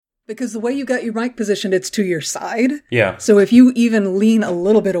Because the way you got your mic positioned, it's to your side. Yeah. So if you even lean a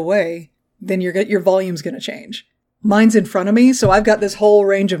little bit away, then your volume's going to change. Mine's in front of me, so I've got this whole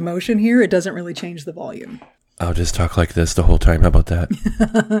range of motion here. It doesn't really change the volume. I'll just talk like this the whole time. How about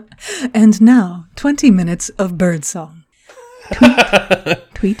that? And now, 20 minutes of birdsong.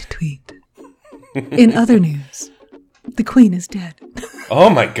 Tweet, tweet. In other news, the Queen is dead. Oh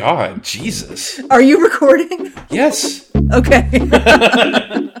my God, Jesus. Are you recording? Yes. Okay.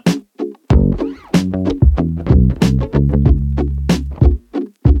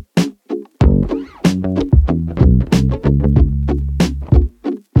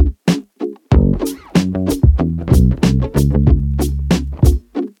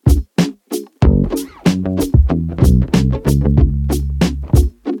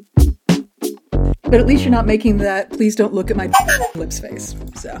 But at least you're not making that please don't look at my lips face.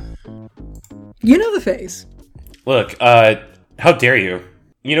 So, you know the face. Look, how dare you?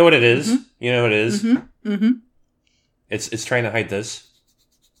 You know what it is? Mm-hmm. You know what it is? Mm-hmm. Mm-hmm. It's trying to hide this.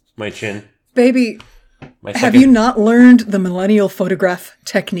 My chin. Baby, have you not learned the millennial photograph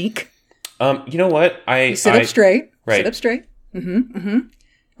technique? You know what? You sit up straight. Right. Sit up straight. Mm-hmm. Mm-hmm.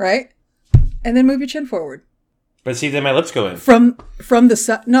 Right? And then move your chin forward. But see, then my lips go in. From the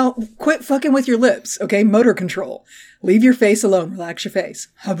side. No, quit fucking with your lips, okay? Motor control. Leave your face alone. Relax your face.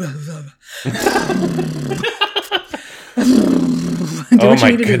 Do what you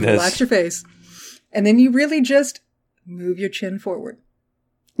need to do. Relax your face. And then you really just move your chin forward.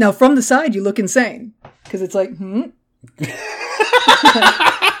 Now, from the side, you look insane. Because it's like,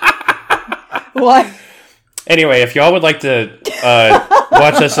 Why? Anyway, if y'all would like to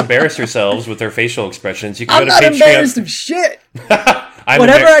watch us embarrass ourselves with our facial expressions, you can go to Patreon. I'm not embarrassed of shit.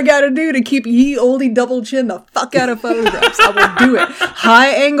 Whatever I gotta do to keep ye oldie double chin the fuck out of photographs, I will do it. High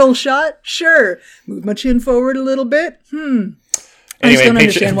angle shot? Sure. Move my chin forward a little bit? Anyway,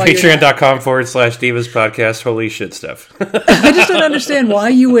 patreon.com/Divas Podcast. Holy shit stuff. I just don't understand why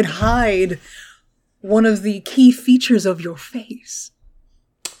you would hide one of the key features of your face.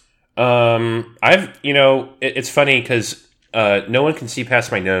 It's funny because no one can see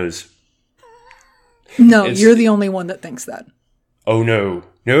past my nose. No, you're the only one that thinks that. Oh no.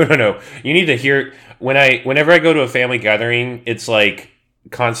 You need to hear whenever I go to a family gathering, it's like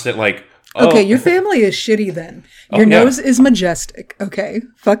constant like, oh. Okay, your family is shitty then. Your nose is majestic. Okay.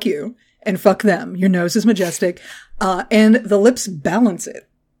 Fuck you. And fuck them. Your nose is majestic. And the lips balance it.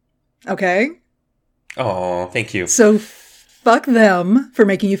 Okay? Oh, thank you. So fuck them for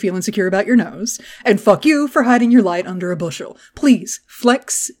making you feel insecure about your nose. And fuck you for hiding your light under a bushel. Please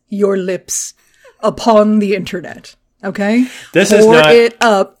flex your lips upon the internet. Okay? This is not... it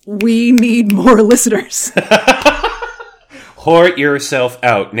up. We need more listeners. Whore yourself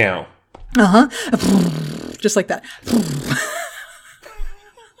out now. Uh-huh. Just like that.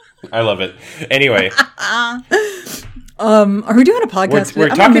 I love it. Anyway. Are we doing a podcast? We're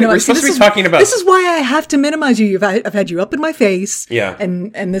supposed to be talking about... This is why I have to minimize you. I've had you up in my face. Yeah.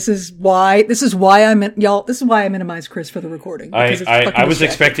 And this is why I minimize Chris for the recording. I was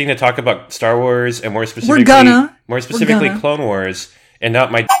expecting to talk about Star Wars and more specifically Clone Wars and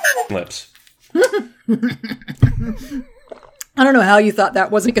not my lips. I don't know how you thought that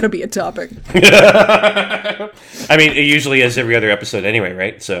wasn't going to be a topic. I mean, it usually is every other episode anyway,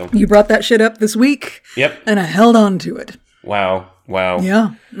 right? So you brought that shit up this week. Yep. And I held on to it. Wow.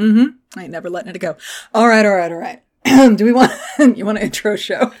 Yeah. Mm-hmm. I ain't never letting it go. All right. Do we want you want an intro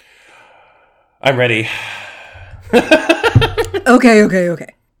show? I'm ready. Okay.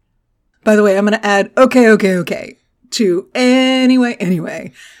 By the way, I'm going to add okay to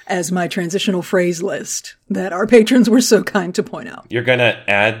anyway as my transitional phrase list that our patrons were so kind to point out. You're going to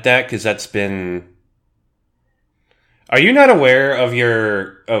add that because that's been... Are you not aware of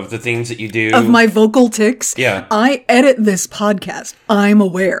the things that you do? Of my vocal tics? Yeah. I edit this podcast. I'm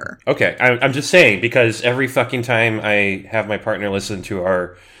aware. Okay. I'm just saying because every fucking time I have my partner listen to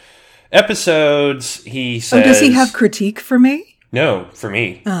our episodes, he says... Oh, does he have critique for me? No, for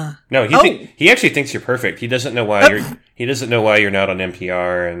me. No, he actually thinks you're perfect. He doesn't know why you're not on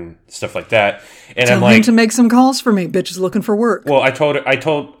NPR and stuff like that. And Tell I'm like, him to make some calls for me. Bitch is looking for work. Well, I told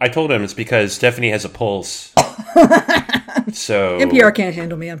him it's because Stephanie has a pulse. So NPR can't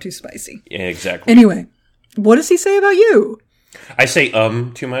handle me. I'm too spicy. Yeah, exactly. Anyway, what does he say about you? I say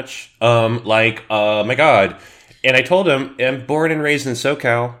too much. My God. And I told him I'm born and raised in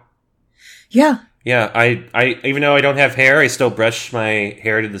SoCal. Yeah. Yeah, I even though I don't have hair, I still brush my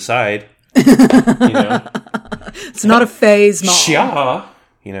hair to the side. You know? It's not a phase, Mom. Yeah,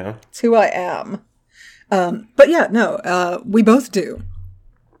 you know. It's who I am. But yeah, no, we both do.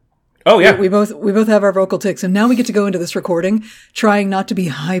 Oh yeah, We both have our vocal tics, and now we get to go into this recording trying not to be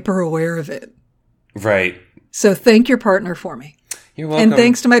hyper aware of it. right. So thank your partner for me. You're welcome. And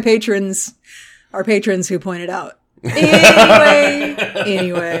thanks to my patrons, our patrons who pointed out.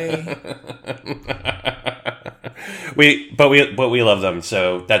 Anyway. we love them,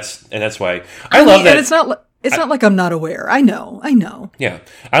 so that's why I love that. And it's not like I'm not aware. I know. Yeah,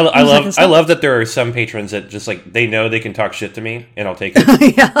 I love that there are some patrons that just like they know they can talk shit to me, and I'll take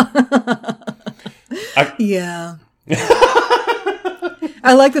it. Yeah.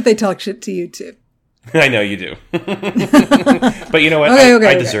 I like that they talk shit to you too. I know you do, but you know what?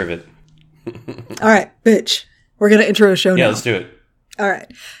 I deserve it. All right, bitch. We're gonna intro a show now. Yeah, let's do it. All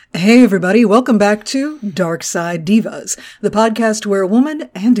right. Hey, everybody. Welcome back to Dark Side Divas, the podcast where a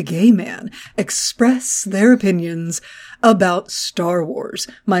woman and a gay man express their opinions about Star Wars.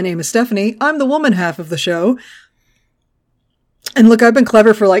 My name is Stephanie. I'm the woman half of the show. And look, I've been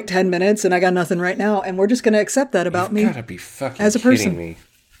clever for like 10 minutes and I got nothing right now. And we're just going to accept that about me. You gotta be fucking as a person. kidding me.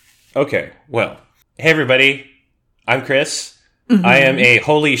 Okay, well, hey, everybody. I'm Chris. Mm-hmm. I am a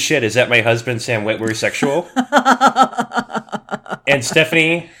holy shit, is that my husband Sam Witwer sexual? And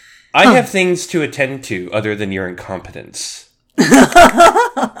Stephanie, I have things to attend to other than your incompetence.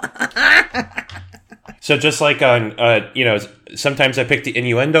 So just like on, sometimes I pick the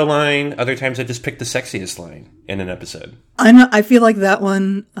innuendo line, other times I just pick the sexiest line in an episode. I feel like that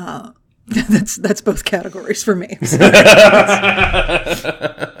one, that's both categories for me.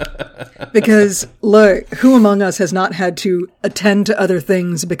 Because, look, who among us has not had to attend to other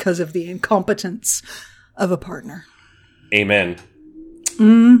things because of the incompetence of a partner? Amen.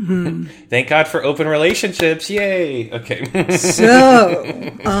 Mm-hmm. Thank God for open relationships. Yay. Okay.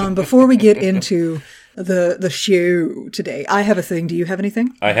 So, before we get into the show today, I have a thing. Do you have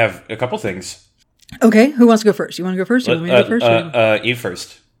anything? I have a couple things. Okay. Who wants to go first? You want to go first? You want me to go first? You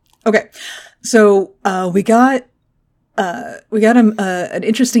first. Okay. So, we got an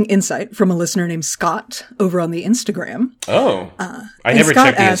interesting insight from a listener named Scott over on the Instagram. Oh, I never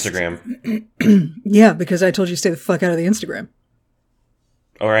checked the Instagram. Yeah, because I told you to stay the fuck out of the Instagram.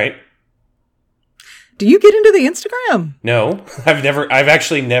 All right. Do you get into the Instagram? No, I've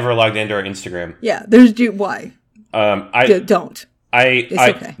actually never logged into our Instagram. Yeah, why? Don't. It's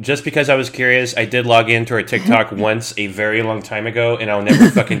okay. Just because I was curious, I did log into our TikTok once a very long time ago, and I'll never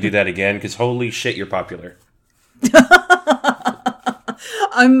fucking do that again, because holy shit, you're popular.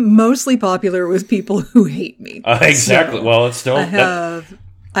 I'm mostly popular with people who hate me. Exactly. So well, it's still I have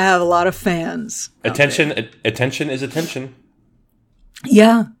a lot of fans. Attention is attention.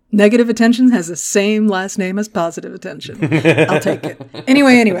 Yeah, negative attention has the same last name as positive attention. I'll take it.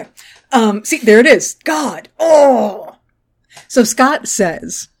 Anyway. See, there it is. God. Oh. So Scott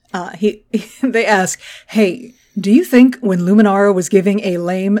says, they ask, hey, do you think when Luminara was giving a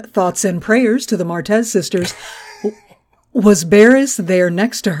lame thoughts and prayers to the Martez sisters, was Barriss there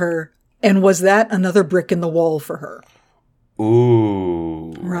next to her, and was that another brick in the wall for her?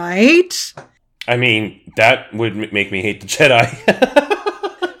 Ooh. Right? I mean, that would make me hate the Jedi.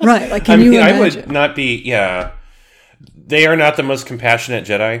 Right, like, can you imagine? I would not be, yeah. They are not the most compassionate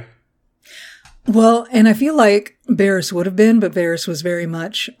Jedi. Well, and I feel like Barriss would have been, but Barriss was very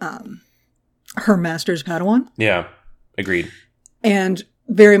much her master's Padawan. Yeah, agreed. And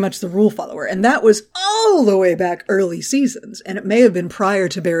very much the rule follower. And that was all the way back early seasons. And it may have been prior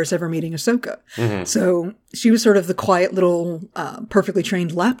to Barriss ever meeting Ahsoka. Mm-hmm. So she was sort of the quiet little, perfectly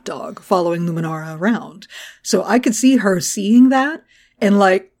trained lapdog following Luminara around. So I could see her seeing that and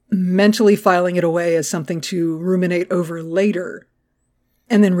like mentally filing it away as something to ruminate over later.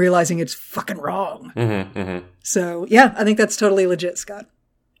 And then realizing it's fucking wrong. Mm-hmm, mm-hmm. So yeah, I think that's totally legit, Scott.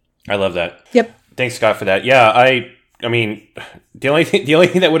 I love that. Yep. Thanks, Scott, for that. Yeah, I mean, the only thing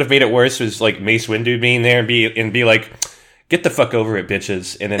that would have made it worse was like Mace Windu being there and be like, get the fuck over it,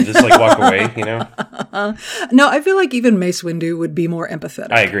 bitches, and then just like walk away, you know? No, I feel like even Mace Windu would be more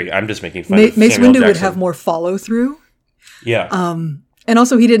empathetic. I agree. I'm just making fun of Mace Samuel Windu Jackson. would have more follow through. Yeah. And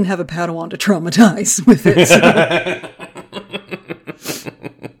also he didn't have a Padawan to traumatize with it. So.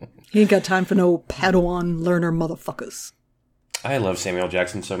 He ain't got time for no Padawan learner motherfuckers. I love Samuel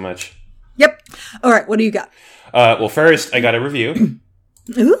Jackson so much. Yep. All right, what do you got? Well, first, I got a review.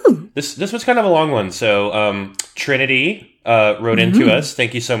 Ooh. This was kind of a long one. So, Trinity wrote into us.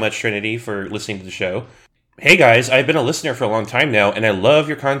 Thank you so much, Trinity, for listening to the show. Hey, guys, I've been a listener for a long time now, and I love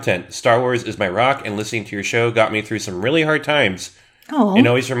your content. Star Wars is my rock, and listening to your show got me through some really hard times. Aww. And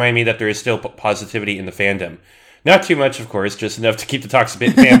always remind me that there is still positivity in the fandom. Not too much, of course, just enough to keep the toxic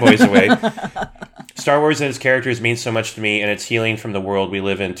fanboys away. Star Wars and its characters mean so much to me, and it's healing from the world we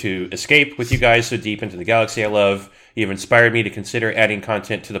live in to escape with you guys so deep into the galaxy I love. You've inspired me to consider adding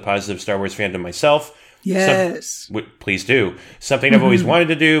content to the positive Star Wars fandom myself. Yes. Please do. Something I've always wanted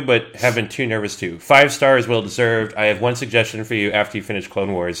to do, but have been too nervous to. 5 stars, well deserved. I have one suggestion for you after you finish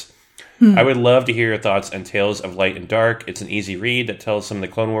Clone Wars. I would love to hear your thoughts on Tales of Light and Dark. It's an easy read that tells some of the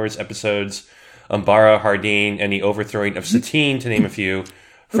Clone Wars episodes, Umbara, Hardeen, and the overthrowing of Satine, to name a few,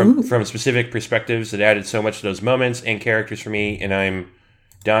 from specific perspectives that added so much to those moments and characters for me, and I'm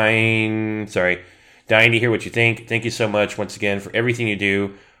dying to hear what you think. Thank you so much once again for everything you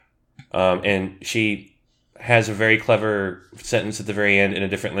do. And she has a very clever sentence at the very end in a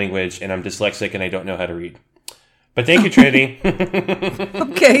different language, and I'm dyslexic and I don't know how to read. But thank you, Trinity.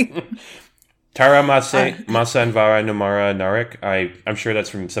 Okay. Tara Masanvara Nomara Narek. I'm sure that's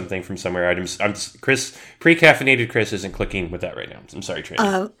from something from somewhere. I'm Chris, pre-caffeinated Chris isn't clicking with that right now. I'm sorry,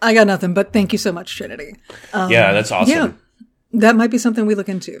 Trinity. I got nothing, but thank you so much, Trinity. Yeah, that's awesome. Yeah, that might be something we look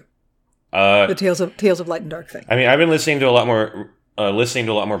into. The Tales of Light and Dark thing. I mean, I've been listening to a lot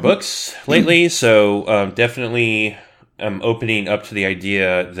more books lately, so definitely I'm opening up to the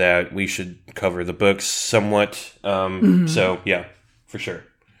idea that we should cover the books somewhat. So yeah, for sure.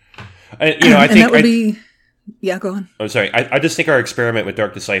 I think that would be. Yeah, go on. I'm sorry. I just think our experiment with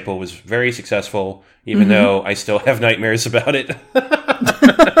Dark Disciple was very successful, even though I still have nightmares about it.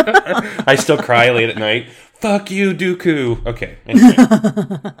 I still cry late at night. Fuck you, Dooku. Okay. Anyway.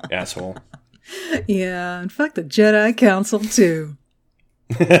 Asshole. Yeah, and fuck the Jedi Council too.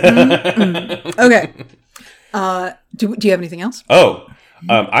 Okay. Do you have anything else?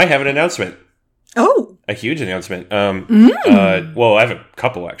 I have an announcement. Oh, a huge announcement. Well, I have a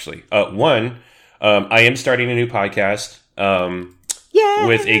couple actually. One, I am starting a new podcast.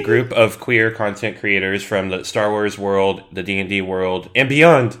 With a group of queer content creators from the Star Wars world, the D&D world, and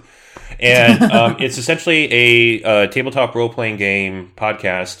beyond. And it's essentially a tabletop role-playing game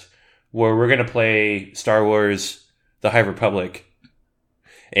podcast where we're going to play Star Wars: The High Republic.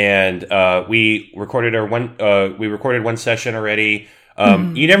 And we recorded one session already.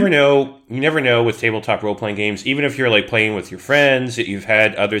 You never know with tabletop role-playing games, even if you're like playing with your friends that you've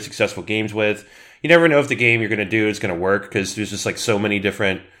had other successful games with, you never know if the game you're going to do is going to work because there's just like so many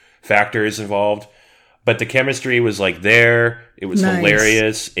different factors involved. But the chemistry was like there. It was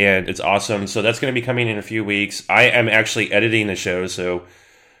hilarious and it's awesome. So that's going to be coming in a few weeks. I am actually editing the show, so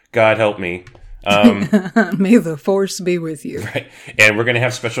God help me. May the force be with you. Right. And we're going to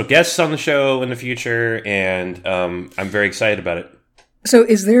have special guests on the show in the future, and I'm very excited about it. So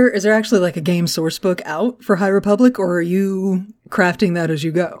is there actually like a game source book out for High Republic, or are you crafting that as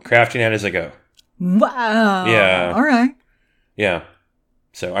you go? Crafting that as I go. Wow. Yeah. All right. Yeah.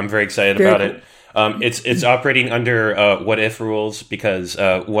 So I'm very excited about it. It's operating under what if rules because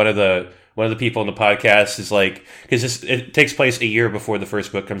one of the people in the podcast is like, because it takes place a year before the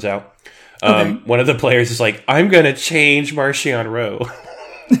first book comes out. One of the players is like, I'm gonna change Marchion Ro.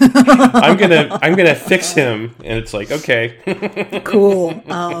 I'm gonna fix him, and it's like, okay, cool.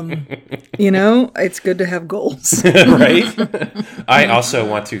 It's good to have goals, right? I also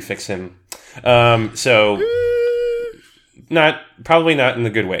want to fix him. So probably not in the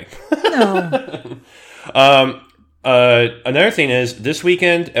good way. No. Another thing is this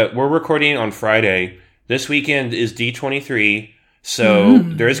weekend we're recording on Friday. This weekend is D23. So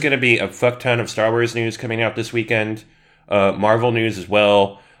there's going to be a fuck ton of Star Wars news coming out this weekend, Marvel news as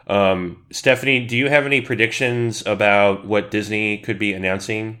well. Stephanie, do you have any predictions about what Disney could be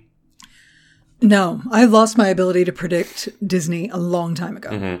announcing? No, I lost my ability to predict Disney a long time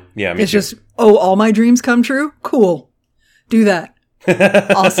ago. Mm-hmm. Yeah, me it's too. Just, all my dreams come true? Cool. Do that.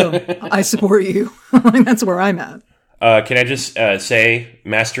 Awesome. I support you. That's where I'm at. Can I just say,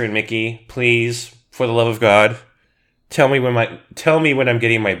 Master and Mickey, please, for the love of God, tell me when I'm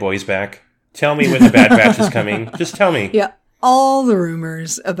getting my boys back. Tell me when the Bad Batch is coming. Just tell me. Yeah. All the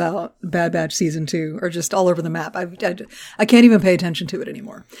rumors about Bad Batch season 2 are just all over the map. I can't even pay attention to it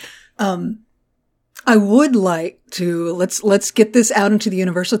anymore. I would like to, let's get this out into the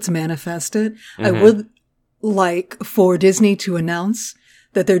universe. Let's manifest it. Mm-hmm. I would like for Disney to announce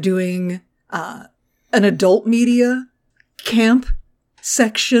that they're doing, an adult media camp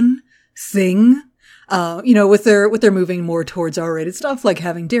section thing. With their moving more towards R-rated stuff, like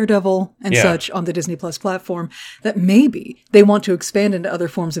having Daredevil and such on the Disney Plus platform, that maybe they want to expand into other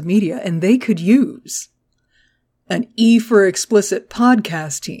forms of media, and they could use an E for explicit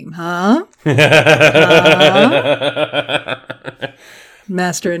podcast team, huh?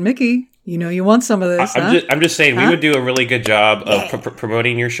 Master and Mickey, you want some of this, I'm just saying, we would do a really good job of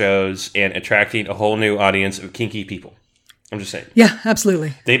promoting your shows and attracting a whole new audience of kinky people. I'm just saying. Yeah,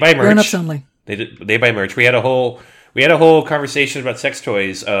 absolutely. They buy merch. Grown-ups only. They buy merch. We had a whole conversation about sex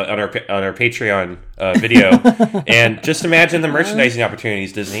toys on our Patreon video, and just imagine the merchandising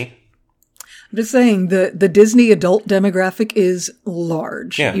opportunities, Disney. I'm just saying the Disney adult demographic is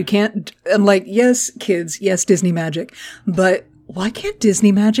large. Yeah. You can't. I'm like, yes, kids, yes, Disney magic, but why can't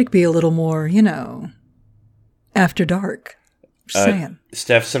Disney magic be a little more, after dark? Just saying.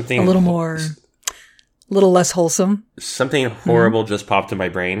 Steph, something a little more, a little less wholesome. Something horrible just popped in my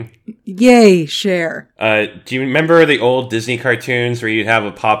brain. Yay, share. Do you remember the old Disney cartoons where you'd have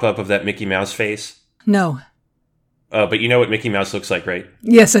a pop-up of that Mickey Mouse face? No. But you know what Mickey Mouse looks like, right?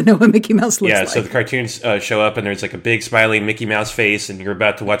 Yes, I know what Mickey Mouse looks like. Yeah, so the cartoons show up and there's like a big smiling Mickey Mouse face and you're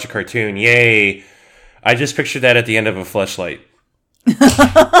about to watch a cartoon. Yay! I just pictured that at the end of a Fleshlight.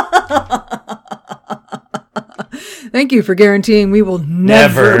 Thank you for guaranteeing we will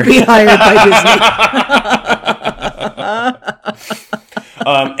never be hired by Disney.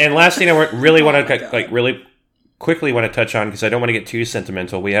 And last thing I really want to really quickly want to touch on, because I don't want to get too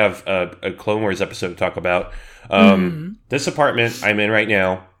sentimental. We have a Clone Wars episode to talk about. This apartment I'm in right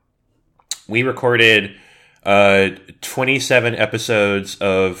now, we recorded 27 episodes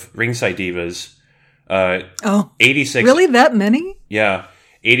of Ringside Divas. 86. Really? That many? Yeah.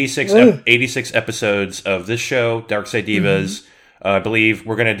 86 episodes of this show, Darkside Divas. I believe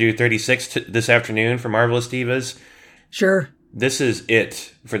we're going to do 36 this afternoon for Marvelous Divas. Sure. This is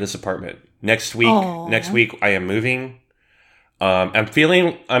it for this apartment. Next week I am moving.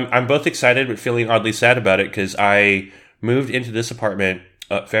 I'm both excited but feeling oddly sad about it because I moved into this apartment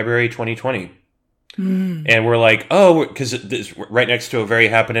February 2020. And we're like, because it's right next to a very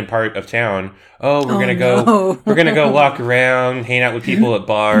happening part of town. We're gonna go walk around, hang out with people at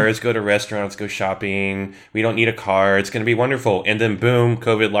bars, go to restaurants, go shopping. We don't need a car. It's gonna be wonderful. And then boom,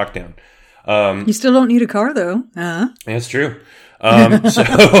 COVID lockdown. You still don't need a car though. That's true.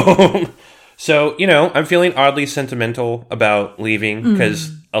 So I'm feeling oddly sentimental about leaving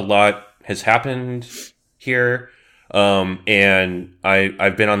because a lot has happened here. And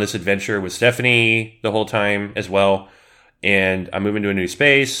I've been on this adventure with Stephanie the whole time as well. And I'm moving to a new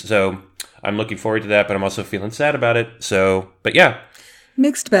space. So I'm looking forward to that, but I'm also feeling sad about it. So, but yeah.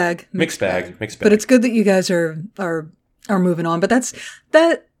 Mixed bag. But it's good that you guys are moving on. But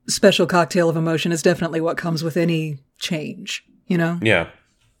that special cocktail of emotion is definitely what comes with any change, Yeah.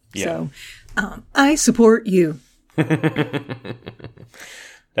 So, I support you.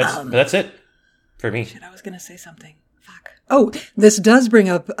 That's it for me. Shit, I was going to say something. Fuck. Oh, this does bring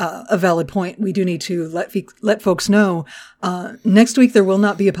up a valid point. We do need to let folks know. Next week there will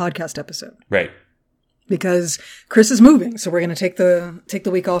not be a podcast episode, right? Because Chris is moving, so we're going to take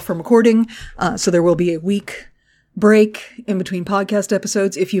the week off from recording. So there will be a week break in between podcast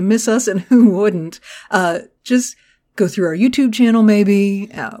episodes. If you miss us, and who wouldn't, just go through our YouTube channel, maybe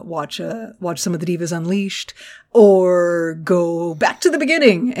watch some of the Divas Unleashed, or go back to the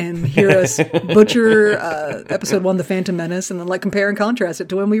beginning and hear us butcher episode 1, The Phantom Menace, and then compare and contrast it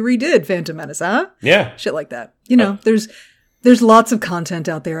to when we redid Phantom Menace, huh? Yeah, shit like that. There's lots of content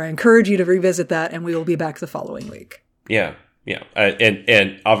out there. I encourage you to revisit that, and we will be back the following week. Yeah,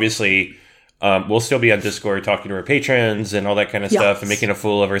 and obviously. We'll still be on Discord talking to our patrons and all that kind of stuff and making a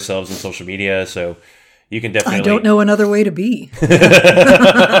fool of ourselves on social media. So you can definitely... I don't know another way to be.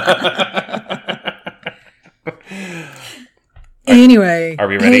 Anyway. Are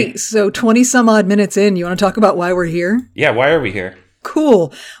we ready? Hey, so 20 some odd minutes in, you want to talk about why we're here? Yeah, why are we here?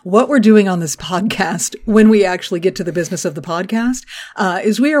 Cool. What we're doing on this podcast, when we actually get to the business of the podcast,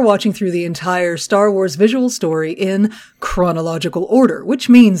 is we are watching through the entire Star Wars visual story in chronological order, which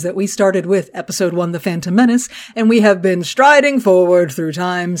means that we started with episode 1, The Phantom Menace, and we have been striding forward through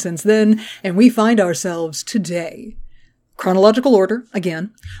time since then, and we find ourselves today. Chronological order,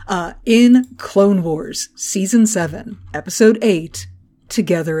 again, in Clone Wars, Season 7, Episode 8,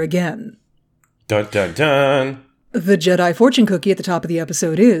 Together Again. Dun, dun, dun. The Jedi fortune cookie at the top of the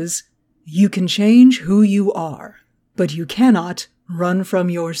episode is, you can change who you are, but you cannot run from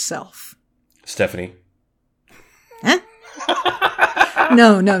yourself. Stephanie. Huh?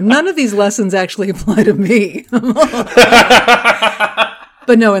 No, none of these lessons actually apply to me.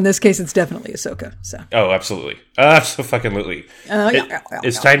 But no, in this case, it's definitely Ahsoka. So. Oh, absolutely. Absolutely.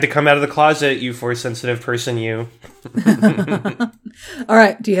 It's time to come out of the closet, you Force-sensitive person, you. All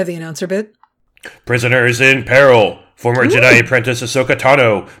right, do you have the announcer bit? Prisoners in peril. Former Jedi apprentice Ahsoka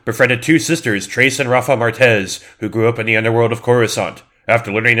Tano befriended two sisters, Trace and Rafa Martez, who grew up in the underworld of Coruscant.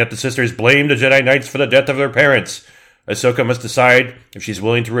 After learning that the sisters blamed the Jedi Knights for the death of their parents, Ahsoka must decide if she's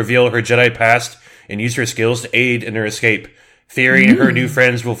willing to reveal her Jedi past and use her skills to aid in their escape. Fearing her new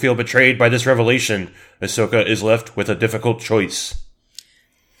friends will feel betrayed by this revelation, Ahsoka is left with a difficult choice.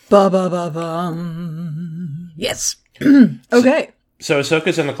 Ba ba ba bum. Yes. Okay. So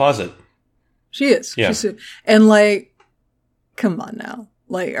Ahsoka's in the closet. She is. Yeah. And like, come on now.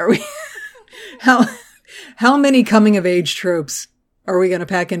 Like, are we, how many coming of age tropes are we going to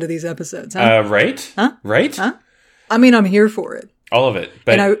pack into these episodes? Huh? Right? Huh? Right? Huh? I mean, I'm here for it. All of it.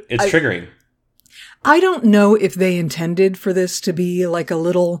 But it's triggering. I don't know if they intended for this to be like a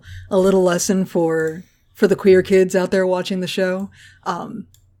little lesson for the queer kids out there watching the show.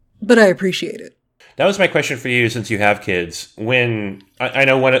 But I appreciate it. That was my question for you, since you have kids. When I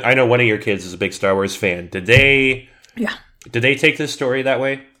know one of your kids is a big Star Wars fan. Did they take this story that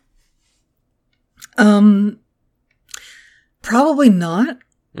way? Probably not,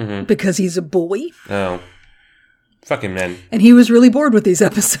 because he's a boy. Oh, fucking men! And he was really bored with these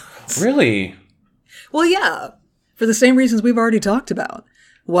episodes. Really? Well, yeah, for the same reasons we've already talked about.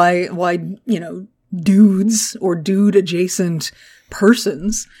 Why dudes or dude adjacent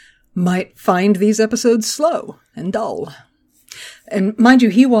persons might find these episodes slow and dull. And mind you,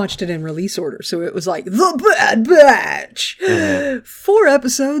 he watched it in release order, so it was like, The Bad Batch! 4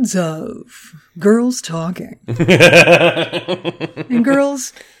 episodes of girls talking. And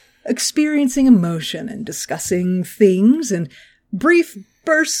girls experiencing emotion and discussing things and brief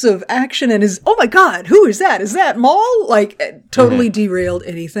bursts of action and oh my god, who is that? Is that Maul? Like, it totally derailed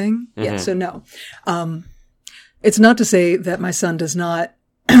anything. Yeah, so no. It's not to say that my son does not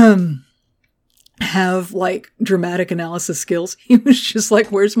have like dramatic analysis skills. He was just like,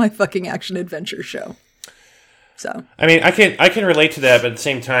 where's my fucking action adventure show? So I mean, I can relate to that, but at the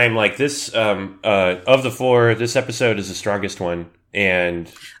same time, like this of the 4, this episode is the strongest one,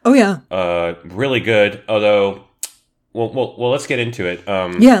 and really good. Although, well, let's get into it.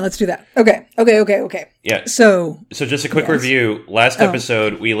 Yeah, let's do that. Okay. Yeah. So just a quick review. Last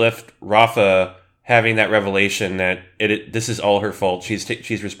episode, we left Rafa having that revelation that this is all her fault.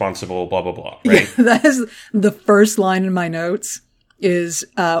 She's responsible. Blah blah blah. Right. Yeah, that is the first line in my notes. Is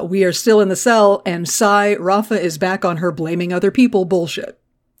we are still in the cell, and Rafa is back on her blaming other people bullshit.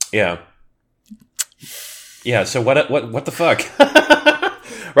 Yeah. Yeah. So what the fuck?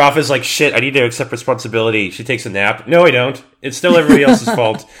 Rafa's like, shit, I need to accept responsibility. She takes a nap. No, I don't. It's still everybody else's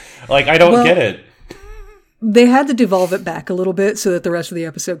fault. Like, I don't get it. They had to devolve it back a little bit so that the rest of the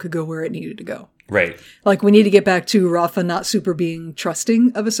episode could go where it needed to go. Right. Like, we need to get back to Rafa not super being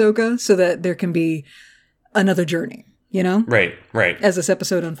trusting of Ahsoka so that there can be another journey, you know? Right. As this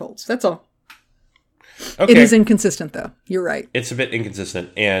episode unfolds. That's all. Okay. It is inconsistent, though. You're right. It's a bit inconsistent,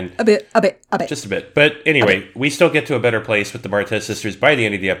 and a bit. Just a bit. But anyway, we still get to a better place with the Martez sisters by the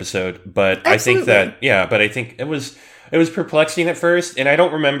end of the episode. But Absolutely. I think it was perplexing at first, and I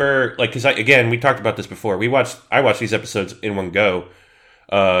don't remember, like, because we talked about this before. I watched these episodes in one go,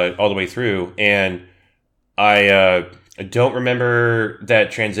 all the way through, and I don't remember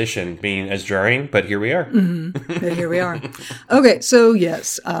that transition being as jarring, but here we are. But here we are. Okay, so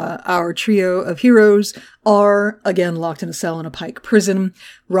yes, our trio of heroes are again locked in a cell in a Pike prison.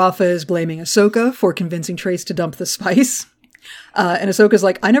 Rafa is blaming Ahsoka for convincing Trace to dump the spice. And Ahsoka's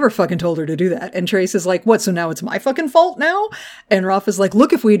like, I never fucking told her to do that. And Trace is like, what, so now it's my fucking fault now? And Rafa's like,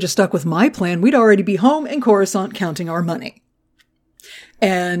 look, if we had just stuck with my plan, we'd already be home in Coruscant counting our money.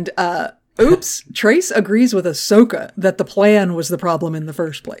 And, oops, Trace agrees with Ahsoka that the plan was the problem in the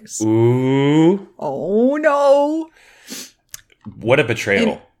first place. Ooh. Oh, no. What a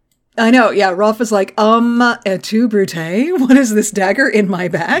betrayal. I know, yeah, Rafa's like, et tu, Brute? What is this dagger in my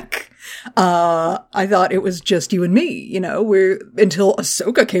back? I thought it was just you and me, you know, until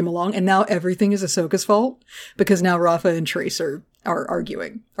Ahsoka came along, and now everything is Ahsoka's fault, because now Rafa and Trace are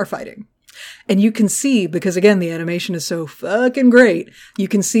fighting. And you can see, because again, the animation is so fucking great, you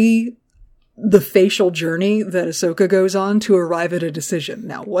can see the facial journey that Ahsoka goes on to arrive at a decision.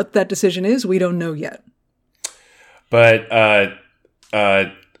 Now, what that decision is, we don't know yet. But,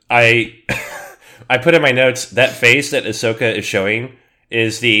 I put in my notes, that face that Ahsoka is showing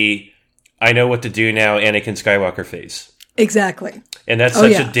is the I know what to do now Anakin Skywalker face. Exactly. And that's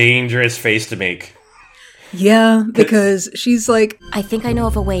such a dangerous face to make. Yeah, because she's like, I think I know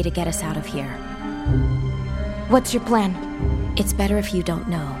of a way to get us out of here. What's your plan? It's better if you don't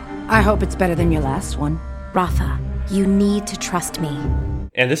know. I hope it's better than your last one. Rafa, you need to trust me.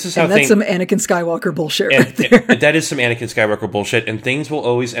 And this is how that's some Anakin Skywalker bullshit right there. That is some Anakin Skywalker bullshit, and things will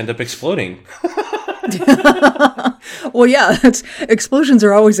always end up exploding. Well, yeah, explosions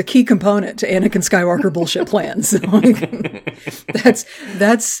are always a key component to Anakin Skywalker bullshit plans.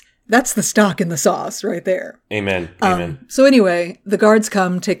 That's the stock in the sauce right there. Amen. Amen. So anyway, the guards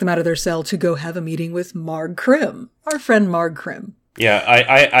take them out of their cell to go have a meeting with Marg Krim, our friend Marg Krim. Yeah,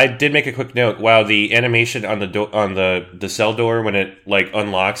 I did make a quick note. Wow, the animation on the cell door when it like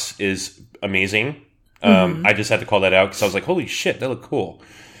unlocks is amazing. I just had to call that out because I was like, holy shit, that looked cool.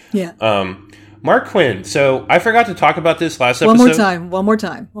 Yeah. Marg Quinn. So I forgot to talk about this last episode. One more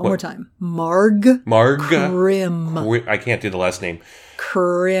time. Marg Krim. I can't do the last name.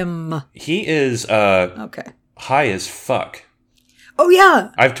 Krim. He is okay. High as fuck. Oh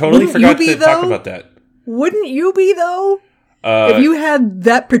yeah. I've totally forgot to talk about that. Wouldn't you be though? If you had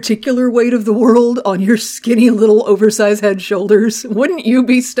that particular weight of the world on your skinny little oversized head shoulders, wouldn't you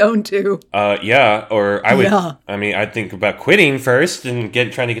be stoned too? Yeah, or I would. Yeah. I mean, I'd think about quitting first and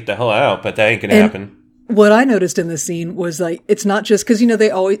trying to get the hell out, but that ain't gonna happen. What I noticed in this scene was like, it's not just because,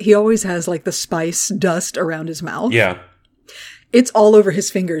 he always has like the spice dust around his mouth. Yeah. It's all over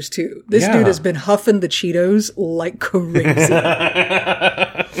his fingers too. This dude has been huffing the Cheetos like crazy.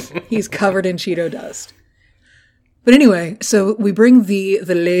 He's covered in Cheeto dust. But anyway, so we bring the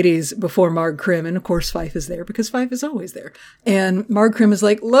ladies before Marg Krim, and of course Fife is there because Fife is always there. And Marg Krim is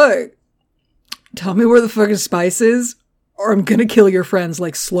like, look, tell me where the fucking spice is, or I'm gonna kill your friends,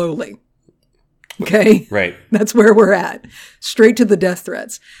 like, slowly. Okay? Right. That's where we're at. Straight to the death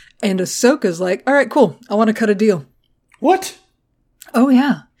threats. And Ahsoka's like, all right, cool. I want to cut a deal. What? Oh,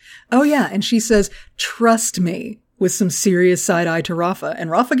 yeah. And she says, trust me, with some serious side eye to Rafa. And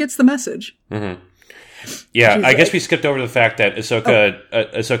Rafa gets the message. Mm-hmm. Yeah, I guess we skipped over the fact that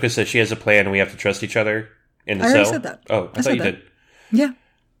Ahsoka says she has a plan and we have to trust each other in the cell. I already said that. Oh, I thought you did. Yeah.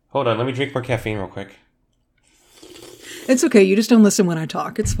 Hold on, let me drink more caffeine real quick. It's okay. You just don't listen when I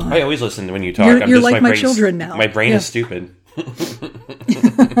talk. It's fine. I always listen when you talk. You're like my children now. My brain is stupid.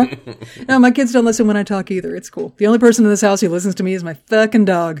 No, my kids don't listen when I talk either. It's cool. The only person in this house who listens to me is my fucking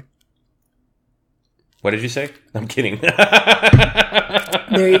dog. What did you say? I'm kidding.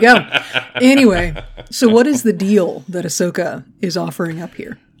 There you go. Anyway, so what is the deal that Ahsoka is offering up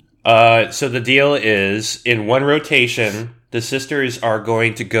here? So the deal is, in one rotation, the sisters are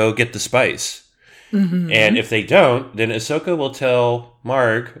going to go get the spice. Mm-hmm. And if they don't, then Ahsoka will tell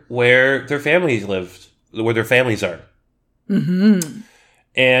Marg where their families lived, where their families are. Mm-hmm.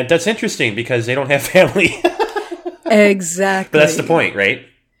 And that's interesting because they don't have family. Exactly. But that's the point, right?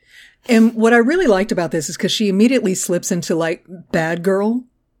 And what I really liked about this is because she immediately slips into, like, bad girl.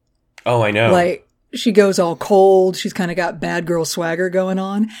 Oh, I know. Like, she goes all cold. She's kind of got bad girl swagger going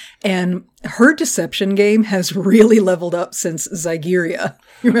on. And her deception game has really leveled up since Zygeria.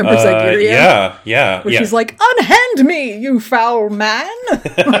 You remember Zygeria? Yeah. Where she's like, unhand me, you foul man.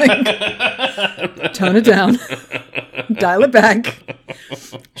 Like, tone it down. Dial it back.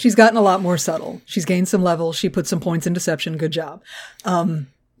 She's gotten a lot more subtle. She's gained some levels. She put some points in deception. Good job.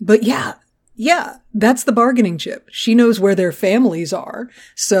 But yeah, that's the bargaining chip. She knows where their families are.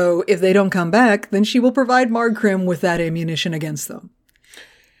 So if they don't come back, then she will provide Marg Krim with that ammunition against them.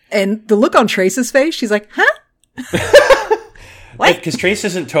 And the look on Trace's face, she's like, huh? What? Because Trace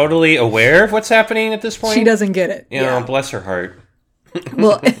isn't totally aware of what's happening at this point. She doesn't get it. You know, bless her heart.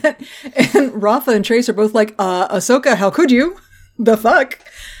 Well, and Rafa and Trace are both like, Ahsoka, how could you? The fuck?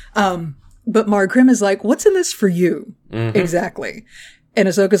 But Marg Krim is like, what's in this for you? Mm-hmm. Exactly. And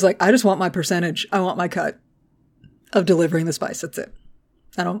Ahsoka's like, I just want my percentage. I want my cut of delivering the spice. That's it.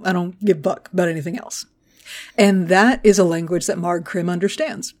 I don't give a fuck about anything else. And that is a language that Marg Krim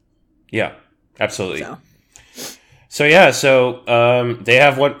understands. Yeah, absolutely. So they have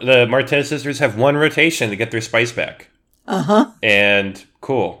the Martez sisters have one rotation to get their spice back. Uh-huh. And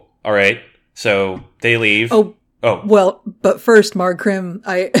cool. All right. So they leave. Oh. Well, but first, Marg Krim,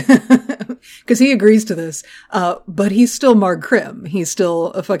 because he agrees to this, but he's still Marg Krim. He's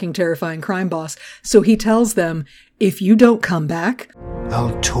still a fucking terrifying crime boss. So he tells them, if you don't come back,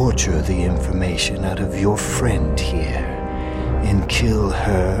 I'll torture the information out of your friend here and kill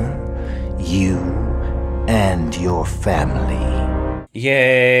her, you, and your family.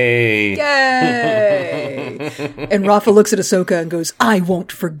 Yay! And Rafa looks at Ahsoka and goes, I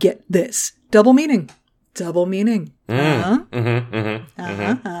won't forget this. Double meaning.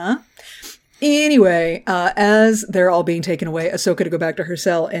 Anyway, as they're all being taken away, Ahsoka to go back to her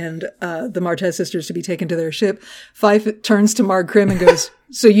cell and the Martez sisters to be taken to their ship, Fife turns to Marg Krim and goes,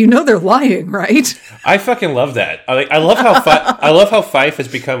 so you know they're lying, right? I fucking love that. I love how Fife has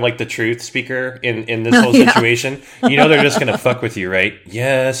become like the truth speaker in this whole situation. You know they're just gonna fuck with you, right?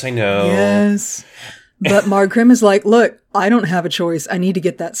 Yes, I know. Yes. But Marg Krim is like, look, I don't have a choice. I need to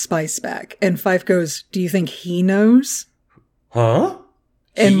get that spice back. And Fife goes, do you think he knows? Huh?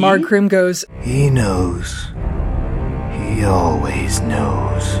 And Marg Krim goes, he knows. He always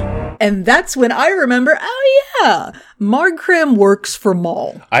knows. And that's when I remember, oh yeah, Marg Krim works for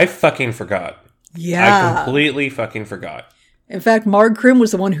Maul. I fucking forgot. Yeah. I completely fucking forgot. In fact, Marg Krim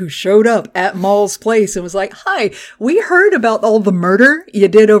was the one who showed up at Maul's place and was like, hi, we heard about all the murder you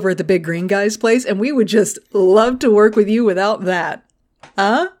did over at the big green guy's place, and we would just love to work with you without that.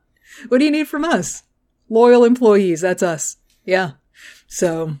 Huh? What do you need from us? Loyal employees, that's us. Yeah.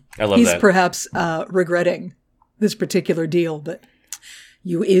 So I love he's that. perhaps regretting this particular deal, but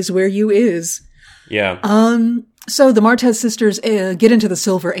you is where you is. Yeah. So the Martez sisters get into the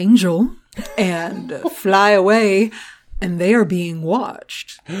Silver Angel and fly away, and they are being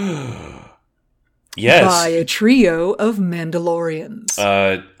watched Yes. by a trio of Mandalorians.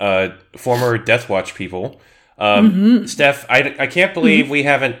 Former Death Watch people. Mm-hmm. Steph, I can't believe we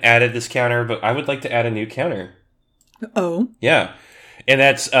haven't added this counter, but I would like to add a new counter. Oh. Yeah. And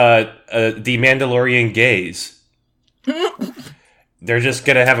that's the Mandalorian gaze. They're just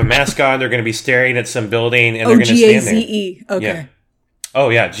going to have a mask on. They're going to be staring at some building, and they're going to stand there. G-A-Z-E. Okay. Yeah. Oh,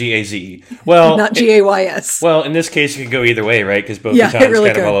 yeah, G-A-Z-E. Well, Not G-A-Y-S. Well, in this case, it could go either way, right? Because both Yeah, the it times really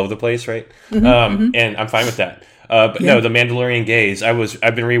kind of could. all over the place, right? And I'm fine with that. But Yeah. no, the Mandalorian gaze. I've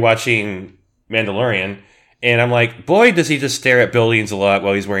been rewatching Mandalorian, and I'm like, boy, does he just stare at buildings a lot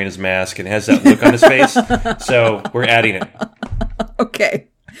while he's wearing his mask and has that look on his face. So we're adding it. Okay.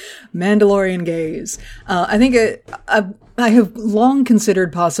 Mandalorian gaze. I think I have long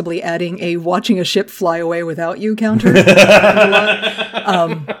considered possibly adding a watching a ship fly away without you counter.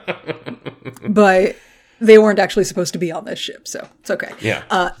 But they weren't actually supposed to be on this ship, so it's okay.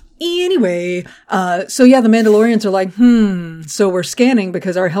 Yeah. Anyway, so yeah, the Mandalorians are like, so we're scanning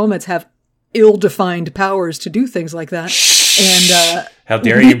because our helmets have ill-defined powers to do things like that. And How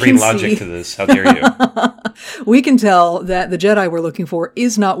dare we you bring can logic see- to this? How dare you? we can tell that the Jedi we're looking for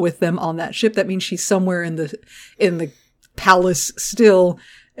is not with them on that ship. That means she's somewhere in the palace still.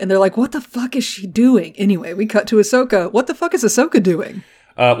 And they're like, what the fuck is she doing? Anyway, we cut to Ahsoka. What the fuck is Ahsoka doing?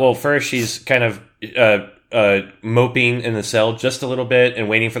 Well, first she's kind of moping in the cell just a little bit and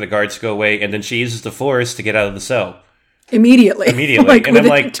waiting for the guards to go away, and then she uses the Force to get out of the cell. Immediately. And I'm within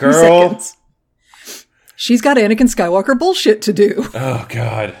like, 2 girl. seconds. She's got Anakin Skywalker bullshit to do. Oh,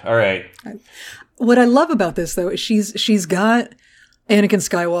 God. All right. What I love about this, though, is she's got Anakin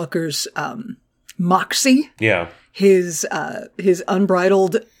Skywalker's moxie, Yeah. his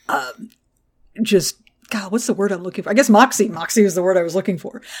unbridled, just, God, what's the word I'm looking for? I guess moxie. Moxie is the word I was looking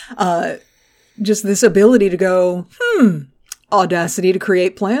for. Just this ability to go, audacity to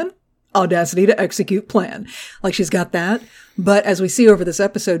create plan, audacity to execute plan. Like, she's got that. But as we see over this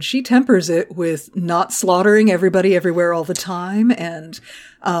episode, she tempers it with not slaughtering everybody everywhere all the time and,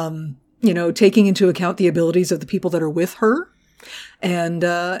 taking into account the abilities of the people that are with her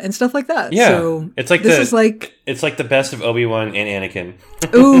and stuff like that. Yeah. So it's like this is it's like the best of Obi-Wan and Anakin.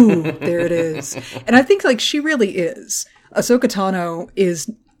 ooh, there it is. And I think she really is. Ahsoka Tano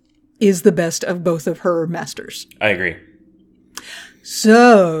is the best of both of her masters. I agree.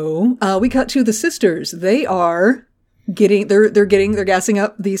 So, we cut to the sisters. They are they're gassing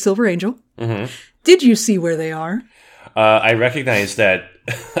up the Silver Angel. Mm-hmm. Did you see where they are? I recognize that.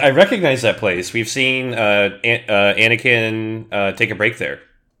 I recognize that place. We've seen Anakin take a break there,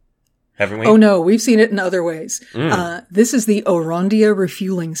 haven't we? Oh no, we've seen it in other ways. This is the Orondia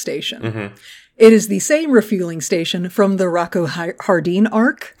refueling station. Mm-hmm. It is the same refueling station from the Rocco Hardeen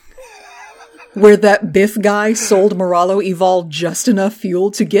arc, where that Biff guy sold Moralo Eval just enough fuel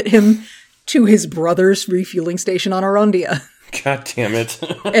to get him to his brother's refueling station on Orondia. God damn it.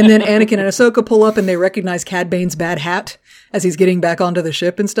 And then Anakin and Ahsoka pull up and they recognize Cad Bane's bad hat as he's getting back onto the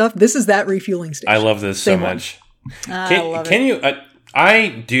ship and stuff. This is that refueling station. I love this so Same one. much. I love Can it. you? I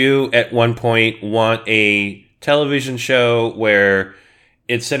do at one point want a television show where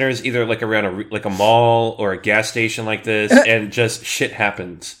it centers either around a mall or a gas station like this, and just shit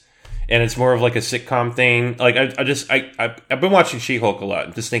happens. And it's more of like a sitcom thing. Like I've been watching She-Hulk a lot.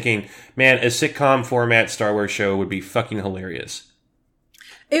 I'm just thinking, man, a sitcom format Star Wars show would be fucking hilarious.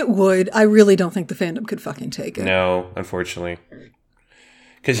 It would. I really don't think the fandom could fucking take it. No, unfortunately.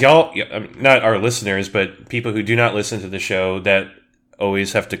 Because y'all, not our listeners, but people who do not listen to the show that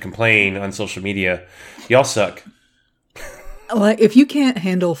always have to complain on social media, y'all suck. Like, if you can't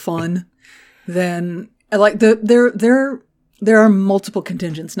handle fun, then there are multiple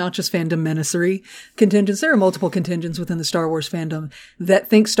contingents, not just fandom menacery contingents. There are multiple contingents within the Star Wars fandom that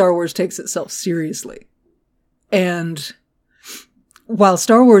think Star Wars takes itself seriously. And while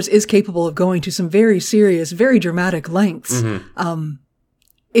Star Wars is capable of going to some very serious, very dramatic lengths,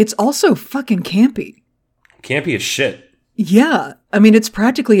 it's also fucking campy. Campy as shit. Yeah. I mean, it's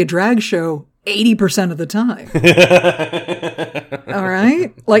practically a drag show 80% of the time. All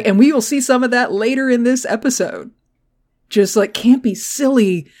right? And we will see some of that later in this episode. Just campy,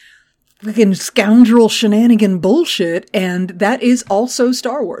 silly, fucking scoundrel shenanigan bullshit, and that is also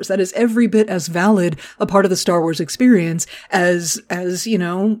Star Wars. That is every bit as valid a part of the Star Wars experience as you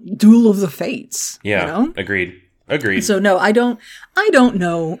know, Duel of the Fates. Yeah, you know? Agreed. So no, I don't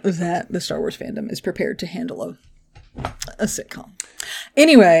know that the Star Wars fandom is prepared to handle a sitcom.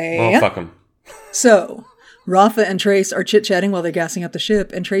 Anyway. Well, fuck them. So, Rafa and Trace are chit-chatting while they're gassing up the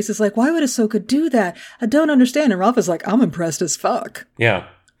ship, and Trace is like, why would Ahsoka do that? I don't understand. And Rafa's like, I'm impressed as fuck. Yeah.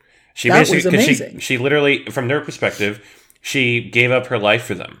 That was amazing. She literally, from their perspective, she gave up her life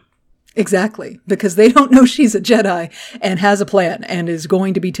for them. Exactly. Because they don't know she's a Jedi and has a plan and is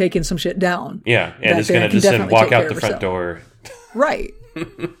going to be taking some shit down. Yeah, and is going to just then walk out the front door. Right.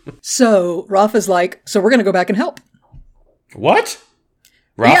 So, Rafa's like, so we're going to go back and help. What?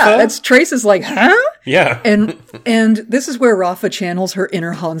 Rafa? Yeah, that's Trace is like, huh? Yeah. And this is where Rafa channels her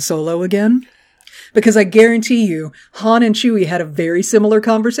inner Han Solo again. Because I guarantee you, Han and Chewie had a very similar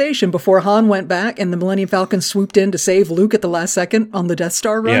conversation before Han went back and the Millennium Falcon swooped in to save Luke at the last second on the Death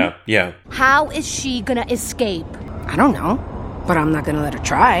Star run. Yeah. How is she gonna escape? I don't know, but I'm not gonna let her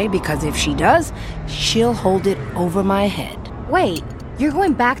try, because if she does, she'll hold it over my head. Wait, you're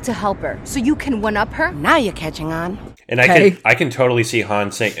going back to help her, so you can one-up her? Now you're catching on. And Okay. I can totally see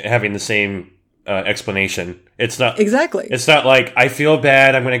Han having the same explanation. It's not Exactly. It's not like, I feel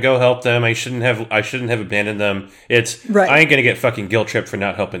bad, I'm going to go help them. I shouldn't have abandoned them. It's Right. I ain't going to get fucking guilt tripped for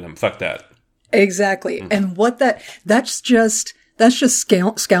not helping them. Fuck that. Exactly. And what that's just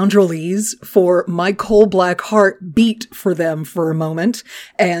scoundrelese for my coal black heart beat for them for a moment.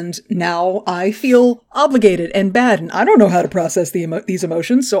 And now I feel obligated and bad. And I don't know how to process these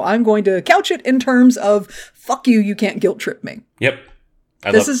emotions. So I'm going to couch it in terms of, fuck you, you can't guilt trip me. Yep.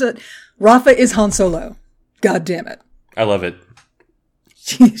 Rafa is Han Solo. God damn it. I love it.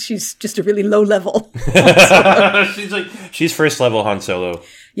 She's just a really low level. She's first level Han Solo.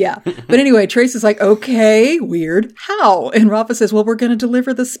 Yeah. But anyway, Trace is like, okay, weird. How? And Rafa says, well, we're going to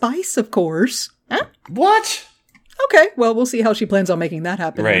deliver the spice, of course. Huh? What? Okay, well, we'll see how she plans on making that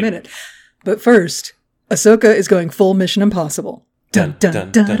happen in Right. a minute. But first, Ahsoka is going full Mission Impossible. Dun, dun,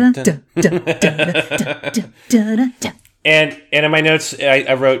 dun, dun, dun, dun, dun, dun, dun. And in my notes,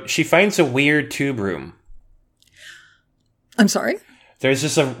 I wrote, she finds a weird tube room. I'm sorry? There's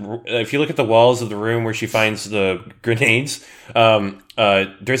just if you look at the walls of the room where she finds the grenades,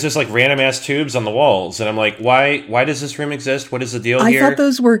 there's just like random ass tubes on the walls, and I'm like, why does this room exist? What is the deal here? I thought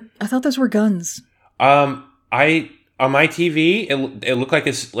those were guns. On my TV, it looked like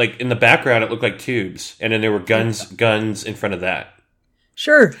it's like in the background, it looked like tubes, and then there were guns in front of that.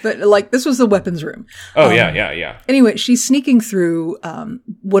 Sure, but like this was the weapons room. Oh yeah. Anyway, she's sneaking through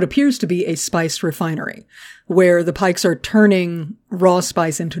what appears to be a spice refinery, where the Pikes are turning raw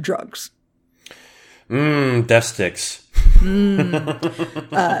spice into drugs. Death sticks. And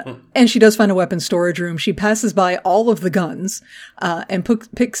she does find a weapons storage room. She passes by all of the guns and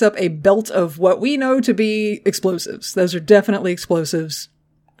picks up a belt of what we know to be explosives. Those are definitely explosives.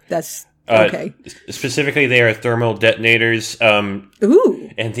 That's okay. Specifically, they are thermal detonators. Ooh.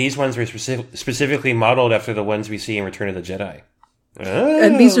 And these ones were specifically modeled after the ones we see in Return of the Jedi.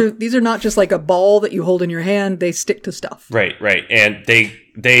 And these are not just like a ball that you hold in your hand. They stick to stuff. Right. And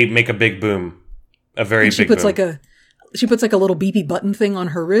they make a big boom. A very big boom. She puts like a little beepy button thing on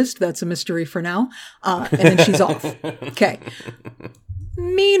her wrist. That's a mystery for now. And then she's off. Okay.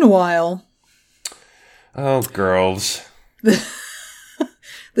 Meanwhile. Oh, girls.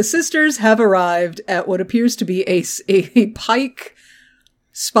 The sisters have arrived at what appears to be a Pike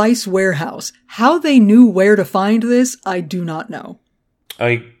spice warehouse. How they knew where to find this, I do not know.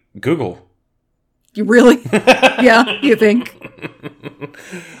 Google. You really? Yeah, you think?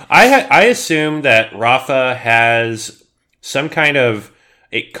 I assume that Rafa has some kind of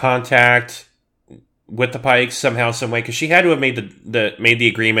a contact with the Pikes somehow, some way, because she had to have made the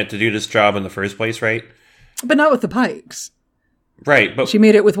agreement to do this job in the first place, right? But not with the Pikes. Right, but she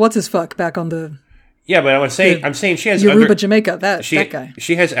made it with what's his fuck back on the. Yeah, but I'm saying she has Yoruba, Jamaica. That guy.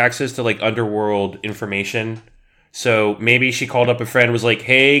 She has access to like underworld information. So maybe she called up a friend and was like,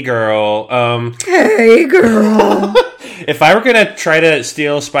 "Hey, girl. Hey, girl. If I were gonna try to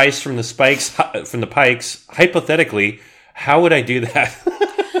steal spice from the Pikes, hypothetically, how would I do that?"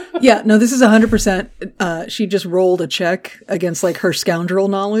 Yeah, no, this is 100%. She just rolled a check against like her scoundrel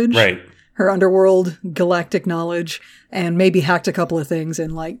knowledge, right? Her underworld galactic knowledge, and maybe hacked a couple of things,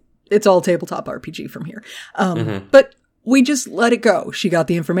 and like it's all tabletop RPG from here. But we just let it go. She got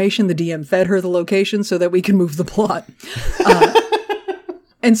the information. The DM fed her the location so that we can move the plot.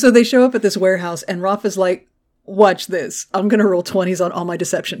 And so they show up at this warehouse, and Rafa's like, "Watch this. I'm going to roll 20s on all my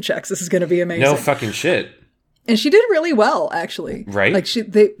deception checks. This is going to be amazing." No fucking shit. And she did really well, actually. Right. Like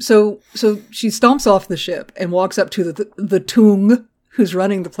so she stomps off the ship and walks up to the Tung who's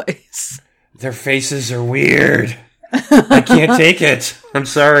running the place. Their faces are weird. I can't take it. I'm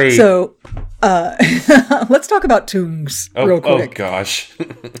sorry. So, let's talk about Tungs real quick. Oh gosh.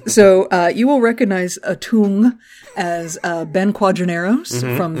 So, you will recognize a Tung as Ben Quadraneros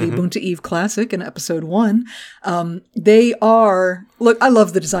from the Bunta Eve Classic in episode 1. They are... Look, I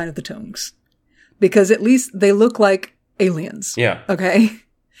love the design of the Tungs. Because at least they look like aliens. Yeah. Okay?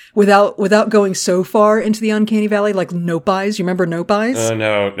 Without going so far into the uncanny valley, like Nope Eyes. You remember Nope Eyes?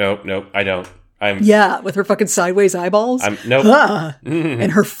 No, I don't. Yeah, with her fucking sideways eyeballs. Nope.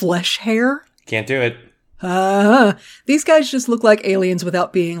 And her flesh hair. Can't do it. These guys just look like aliens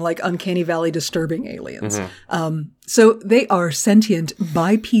without being like uncanny valley disturbing aliens. So they are sentient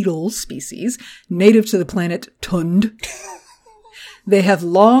bipedal species native to the planet Tund. They have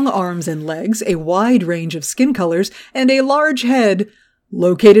long arms and legs, a wide range of skin colors, and a large head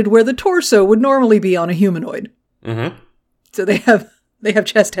located where the torso would normally be on a humanoid. So they have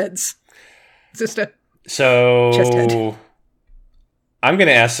chest heads. Chest head. I'm going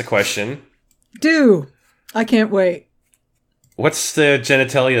to ask the question. I can't wait. What's the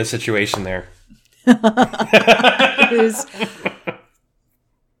genitalia situation there? It is...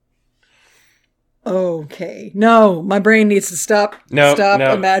 Okay. No, my brain needs to stop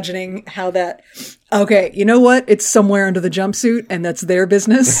imagining how that... Okay, you know what? It's somewhere under the jumpsuit, and that's their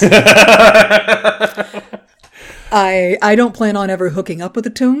business. I don't plan on ever hooking up with a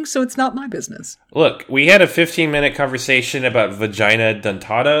Tung, so it's not my business. Look, we had a 15-minute conversation about vagina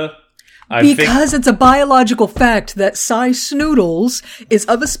dentata. Because it's a biological fact that Cy Snoodles is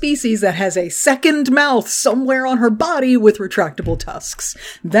of a species that has a second mouth somewhere on her body with retractable tusks.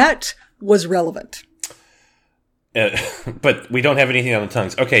 That was relevant. But we don't have anything on the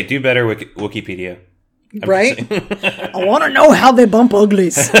tongues. Okay, do better, Wikipedia. Right? I want to know how they bump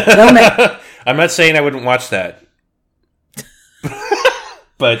uglies. Tell me. I'm not saying I wouldn't watch that.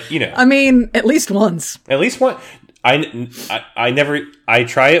 But, you know. I mean, at least once. At least one. I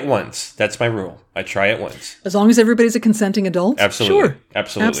try it once. That's my rule. I try it once. As long as everybody's a consenting adult? Absolutely. Sure.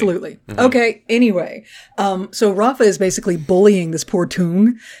 Absolutely. Okay, anyway. So Rafa is basically bullying this poor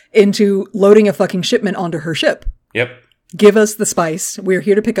Tung into loading a fucking shipment onto her ship. Yep. Give us the spice. We're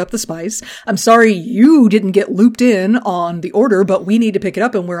here to pick up the spice. I'm sorry you didn't get looped in on the order, but we need to pick it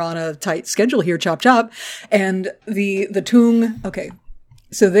up and we're on a tight schedule here, chop chop. And the Tung, okay.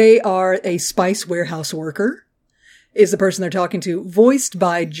 So they are a spice warehouse worker, is the person they're talking to, voiced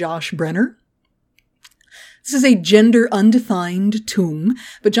by Josh Brenner. This is a gender undefined Tung,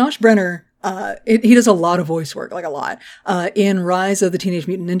 but Josh Brenner, he does a lot of voice work, like a lot. In Rise of the Teenage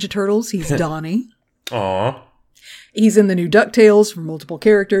Mutant Ninja Turtles, he's Donnie. Aww. He's in the new DuckTales for multiple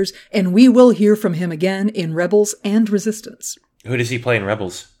characters, and we will hear from him again in Rebels and Resistance. Who does he play in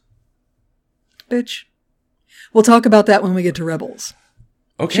Rebels? Bitch. We'll talk about that when we get to Rebels.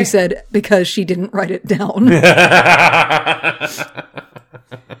 Okay. She said because she didn't write it down.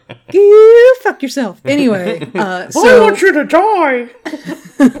 You fuck yourself. Anyway, I want you to die.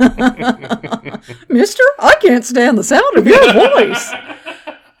 Mister, I can't stand the sound of your voice.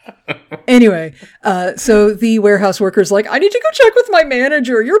 Anyway, so the warehouse worker's like, I need to go check with my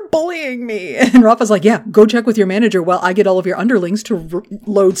manager. You're bullying me. And Rafa's like, yeah, go check with your manager while I get all of your underlings to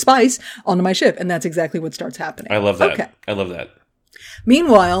load spice onto my ship. And that's exactly what starts happening. I love that. Okay. I love that.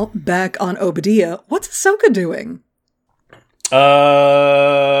 Meanwhile, back on Obadiah, what's Ahsoka doing?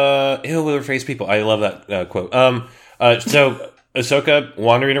 Ill face people. I love that quote. So Ahsoka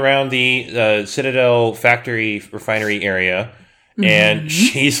wandering around the Citadel factory refinery area, and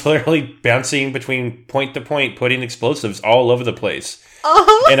she's literally bouncing between point to point, putting explosives all over the place.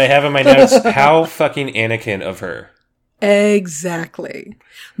 And I have in my notes, how fucking Anakin of her. Exactly.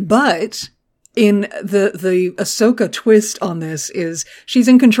 But in the Ahsoka twist on this is she's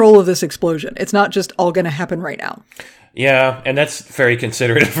in control of this explosion. It's not just all going to happen right now. Yeah, and that's very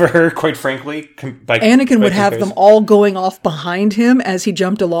considerate of her, quite frankly. Anakin would have them all going off behind him as he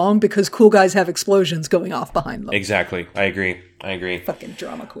jumped along because cool guys have explosions going off behind them. Exactly. I agree. Fucking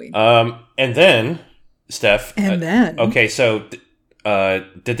drama queen. And then, Steph. Okay, so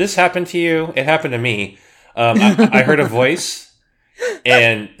did this happen to you? It happened to me. I heard a voice,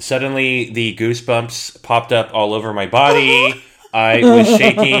 and suddenly the goosebumps popped up all over my body. I was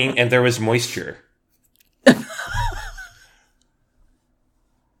shaking, and there was moisture.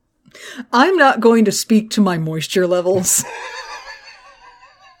 I'm not going to speak to my moisture levels.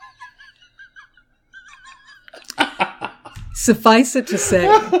 Suffice it to say,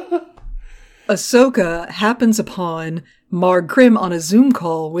 Ahsoka happens upon Marg Krim on a Zoom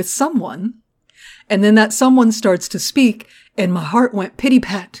call with someone, And then that someone starts to speak, and my heart went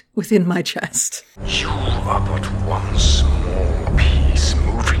pity-pat within my chest. You are but one small piece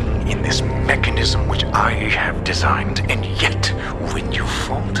moving in this mechanism which I have designed, and yet, when you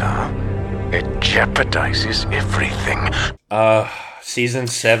falter, it jeopardizes everything. Season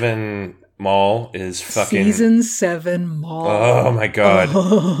 7 Maul is fucking... Season 7 Maul. Oh my god.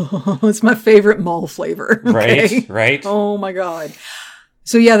 Oh, it's my favorite Maul flavor. Okay? Right, right. Oh my god.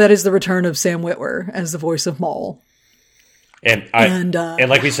 So yeah, that is the return of Sam Witwer as the voice of Maul. And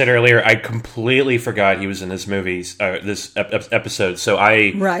like we said earlier, I completely forgot he was in this episode. So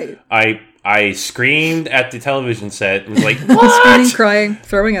I screamed at the television set and was like, what? Screaming, crying,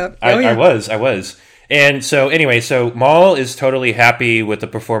 throwing up. I was. And so anyway, so Maul is totally happy with the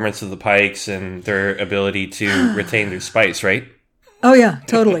performance of the Pikes and their ability to retain their spice, right? Oh yeah,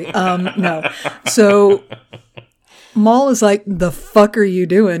 totally. No. So Maul is like, the fuck are you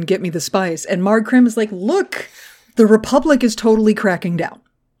doing? Get me the spice. And Marg Krim is like, look, the Republic is totally cracking down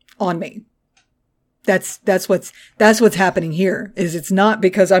on me. That's what's happening here. Is it's not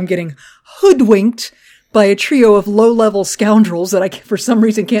because I'm getting hoodwinked by a trio of low-level scoundrels that I, for some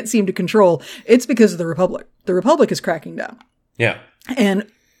reason, can't seem to control. It's because of the Republic. The Republic is cracking down. Yeah.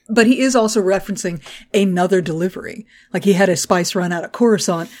 But he is also referencing another delivery. Like, he had a spice run out of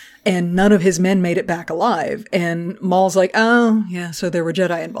Coruscant, and none of his men made it back alive. And Maul's like, oh, yeah, so there were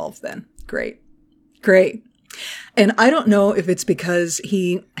Jedi involved then. Great. And I don't know if it's because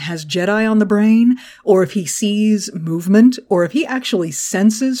he has Jedi on the brain, or if he sees movement, or if he actually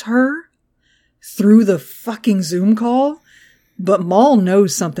senses her through the fucking Zoom call, but Maul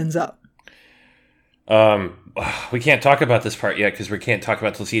knows something's up. We can't talk about this part yet because we can't talk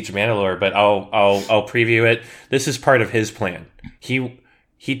about the Siege of Mandalore, but I'll preview it. This is part of his plan.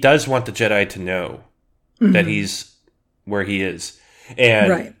 He does want the Jedi to know that he's where he is.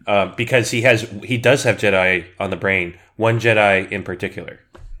 And because he does have Jedi on the brain, one Jedi in particular.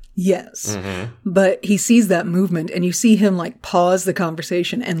 Yes. But he sees that movement, and you see him like pause the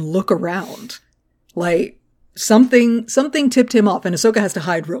conversation and look around. Like something tipped him off, and Ahsoka has to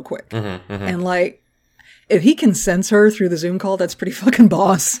hide real quick. And like, if he can sense her through the Zoom call, that's pretty fucking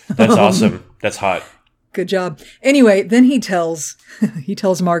boss. That's awesome. That's hot. Good job. Anyway, then he tells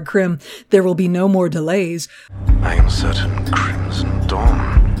Marg Krim there will be no more delays. I am certain Crimson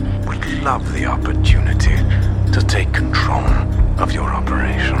Dawn would love the opportunity to take control of your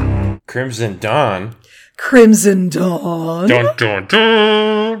operation. Crimson Dawn? Crimson Dawn? Dun, dun,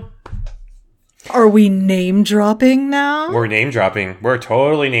 dun. Are we name dropping now? We're name dropping. We're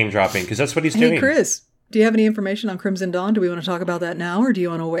totally name dropping because that's what he's doing. Hey, Chris, do you have any information on Crimson Dawn? Do we want to talk about that now, or do you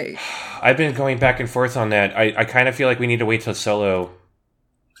want to wait? I've been going back and forth on that. I kind of feel like we need to wait till Solo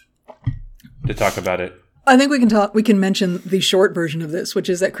to talk about it. I think we can mention the short version of this, which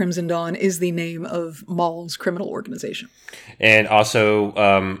is that Crimson Dawn is the name of Maul's criminal organization. And also,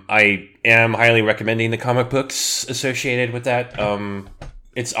 I am highly recommending the comic books associated with that.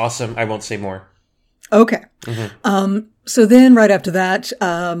 It's awesome. I won't say more. Okay. So then right after that,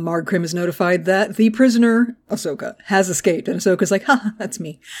 Marg Krim is notified that the prisoner, Ahsoka, has escaped. And Ahsoka's like, ha, that's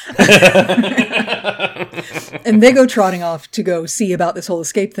me. And they go trotting off to go see about this whole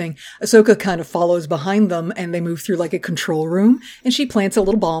escape thing. Ahsoka kind of follows behind them, and they move through like a control room. And she plants a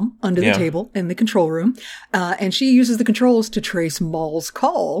little bomb under the table in the control room. And she uses the controls to trace Maul's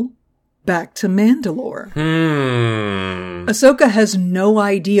call back to Mandalore. Ahsoka has no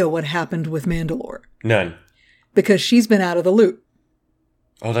idea what happened with Mandalore. None. Because she's been out of the loop.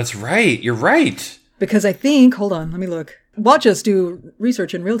 Oh, that's right. You're right. Because I think, hold on, let me look. Watch us do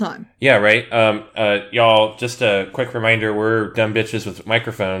research in real time. Yeah, right. Y'all, just a quick reminder, we're dumb bitches with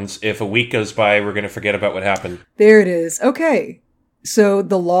microphones. If a week goes by, we're going to forget about what happened. There it is. Okay. So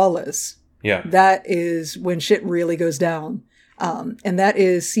the Lawless. Yeah. That is when shit really goes down. And that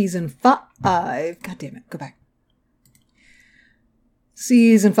is season 5. God damn it. Go back.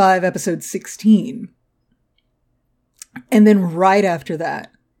 Season 5, episode 16. And then right after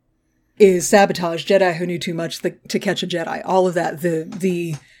that is Sabotage, Jedi Who Knew Too Much to Catch a Jedi. All of that.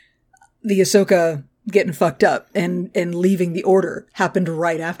 The Ahsoka getting fucked up and leaving the Order happened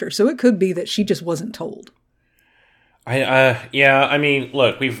right after. So it could be that she just wasn't told. Yeah, I mean,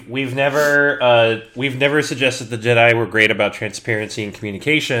 look, we've never suggested the Jedi were great about transparency and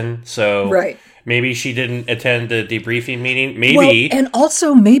communication, so right. Maybe she didn't attend the debriefing meeting. Maybe, well, and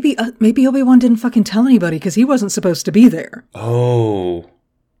also maybe Obi-Wan didn't fucking tell anybody because he wasn't supposed to be there. Oh,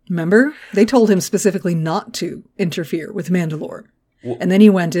 remember? They told him specifically not to interfere with Mandalore, and then he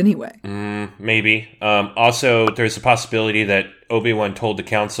went anyway. Maybe. Also, there's a possibility that Obi-Wan told the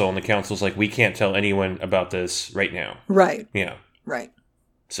council, and the council's like, we can't tell anyone about this right now. Right. Yeah. Right.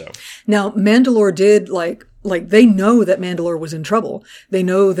 So now Mandalore did like they know that Mandalore was in trouble. They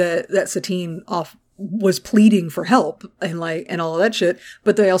know that Satine was pleading for help and all of that shit,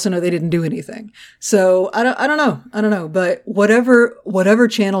 but they also know they didn't do anything. So I don't know, but whatever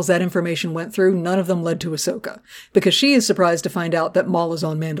channels that information went through, none of them led to Ahsoka, because she is surprised to find out that Maul is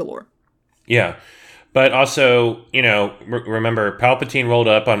on Mandalore. Yeah. But also, remember Palpatine rolled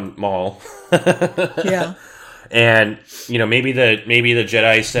up on Maul. Yeah. And, maybe the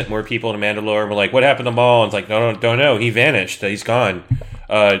Jedi sent more people to Mandalore and were like, what happened to Maul? And it's like, no, don't know. He vanished. He's gone.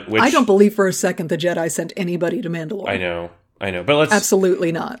 Which I don't believe for a second the Jedi sent anybody to Mandalore. I know. But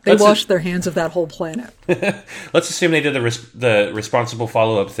absolutely not. They washed their hands of that whole planet. Let's assume they did the responsible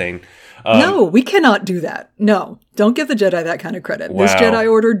follow-up thing. No, we cannot do that. No, don't give the Jedi that kind of credit. Wow. This Jedi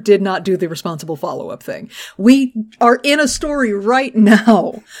Order did not do the responsible follow-up thing. We are in a story right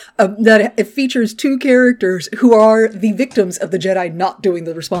now that it features 2 characters who are the victims of the Jedi not doing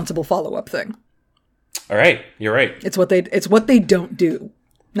the responsible follow-up thing. All right, you're right. It's what they don't do.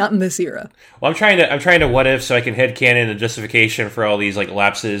 Not in this era. Well, I'm trying to what if so I can headcanon a justification for all these like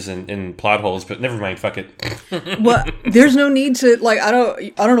lapses and plot holes, but never mind, fuck it. Well, there's no need to I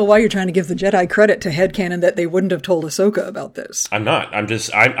don't know why you're trying to give the Jedi credit to headcanon that they wouldn't have told Ahsoka about this. I'm not. I'm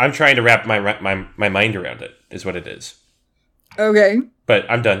trying to wrap my mind around it, is what it is. Okay. But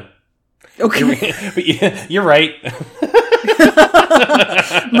I'm done. Okay. You're right.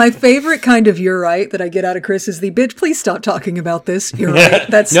 My favorite kind of "you're right" that I get out of Chris is the "bitch, please stop talking about this." You're right.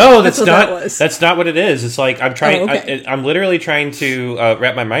 That's not. That that's not what it is. It's like I'm trying. Oh, okay. I'm literally trying to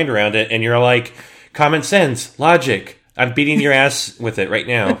wrap my mind around it, and you're like, common sense, logic. I'm beating your ass with it right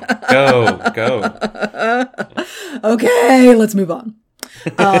now. Go. Okay, let's move on.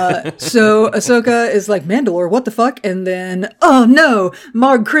 So Ahsoka is like, Mandalore, what the fuck? And then, oh no,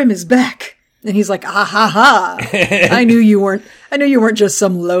 Marg Krim is back. And he's like, ah ha ha. I knew you weren't just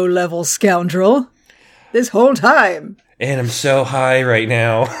some low-level scoundrel this whole time. And I'm so high right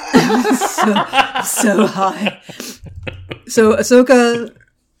now. so high. So Ahsoka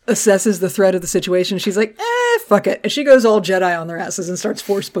assesses the threat of the situation. She's like, fuck it. And she goes all Jedi on their asses and starts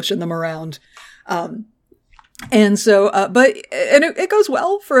force pushing them around. And so, but it goes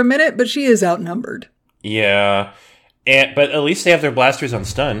well for a minute, but she is outnumbered. Yeah. But at least they have their blasters on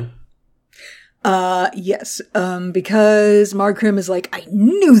stun. Yes. Because Marg Krim is like, I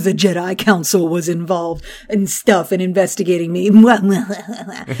knew the Jedi Council was involved in stuff and investigating me. And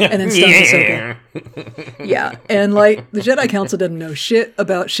then stuns Ahsoka. Yeah. And like, the Jedi Council doesn't know shit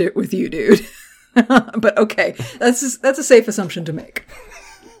about shit with you, dude. But okay. That's a safe assumption to make.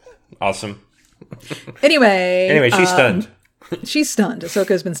 Awesome. Anyway, she's stunned. She's stunned. Ahsoka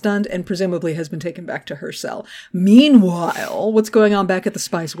has been stunned and presumably has been taken back to her cell. Meanwhile, what's going on back at the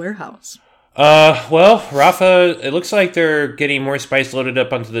Spice Warehouse? Well, Rafa, it looks like they're getting more spice loaded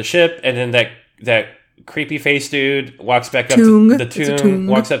up onto the ship, and then that creepy face dude walks back up to the tomb,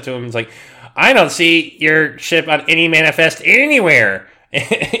 walks up to him and is like, I don't see your ship on any manifest anywhere.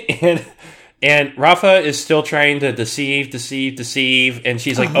 And Rafa is still trying to deceive, and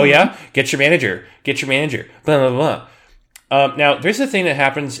she's like, oh yeah? Get your manager, blah, blah, blah. Now, there's a thing that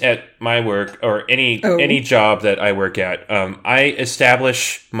happens at my work, or any job that I work at. I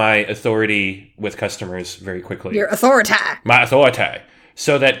establish my authority with customers very quickly. Your authority. My authority.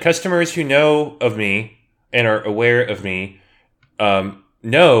 So that customers who know of me and are aware of me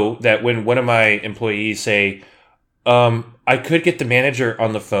know that when one of my employees say, I could get the manager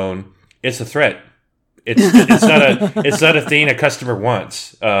on the phone, it's a threat. It's not a thing a customer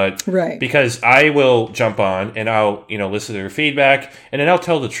wants, right? Because I will jump on and I'll listen to their feedback and then I'll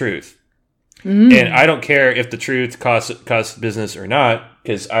tell the truth, and I don't care if the truth costs business or not,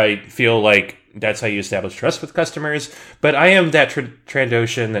 because I feel like that's how you establish trust with customers. But I am that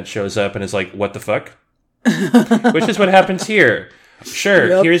Trandoshan that shows up and is like, "What the fuck?" Which is what happens here. Sure,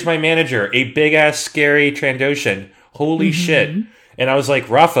 yep. Here's my manager, a big ass scary Trandoshan. Holy shit! And I was like,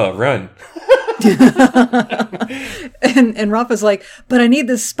 Rafa, run. and Rafa's like, but I need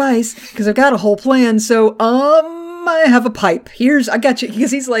this spice because I've got a whole plan. So, I have a pipe. I got you. Because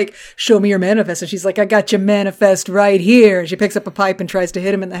he's like, show me your manifest. And she's like, I got your manifest right here. And she picks up a pipe and tries to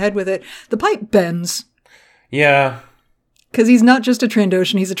hit him in the head with it. The pipe bends. Yeah. Because he's not just a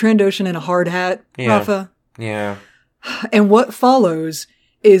Trandoshan. He's a Trandoshan in a hard hat, yeah. Rafa. Yeah. And what follows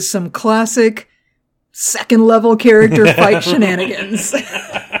is some classic second level character fight shenanigans.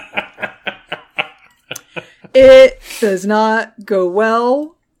 It does not go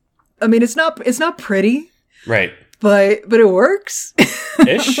well. I mean, it's not pretty. Right. But it works.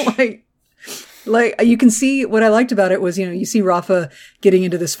 Ish. like you can see, what I liked about it was, you see Rafa getting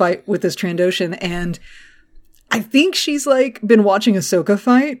into this fight with this Trandoshan, and I think she's like been watching Ahsoka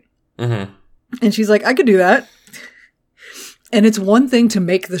fight. Mm-hmm. And she's like, I could do that. And it's one thing to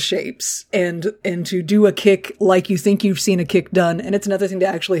make the shapes and to do a kick like you think you've seen a kick done. And it's another thing to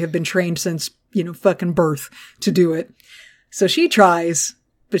actually have been trained since, fucking birth to do it. So she tries,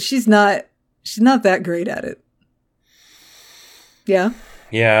 but she's not that great at it. Yeah.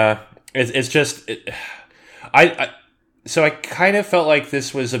 Yeah. It's just, so I kind of felt like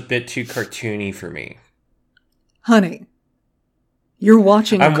this was a bit too cartoony for me. Honey, you're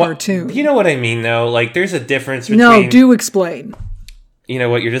watching a cartoon. You know what I mean, though? Like, there's a difference between... No, do explain. You know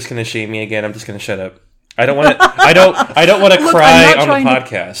what? You're just going to shame me again. I'm just going to shut up. I don't want to. I don't want to cry on the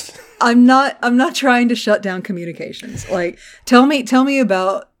podcast. I'm not trying to shut down communications. Like, tell me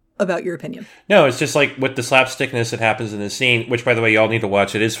about your opinion. No, it's just like with the slapstickness that happens in this scene, which, by the way, y'all need to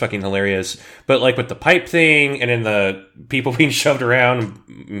watch. It is fucking hilarious. But like with the pipe thing and in the people being shoved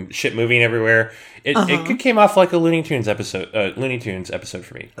around, shit moving everywhere, it came off like a Looney Tunes episode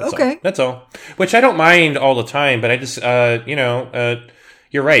for me. That's all. Which I don't mind all the time, but I just,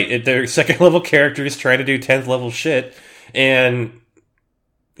 you're right. They're second level characters trying to do 10th level shit, and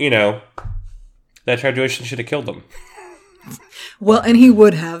that tradition should have killed them. Well, and he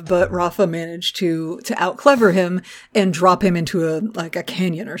would have, but Rafa managed to out-clever him and drop him into a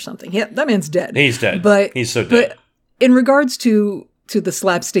canyon or something. Yeah, that man's dead. He's dead. But he's so dead. But in regards to the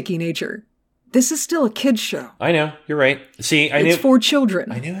slapsticky nature, this is still a kid's show. I know. You're right. See, it's for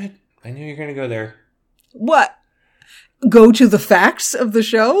children. I knew it. I knew you were going to go there. What? Go to the facts of the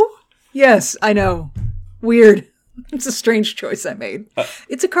show? Yes, I know. Weird. It's a strange choice I made.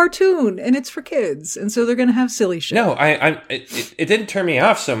 It's a cartoon, and it's for kids, and so they're going to have silly shit. No, it didn't turn me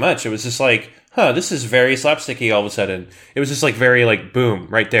off so much. It was just like, this is very slapsticky all of a sudden. It was just like very like, boom,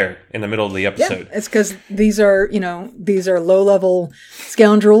 right there in the middle of the episode. Yeah, it's because these are low-level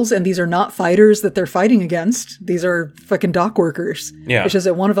scoundrels, and these are not fighters that they're fighting against. These are fucking dock workers. Yeah. It's just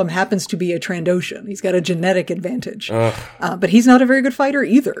that one of them happens to be a Trandoshan. He's got a genetic advantage. But he's not a very good fighter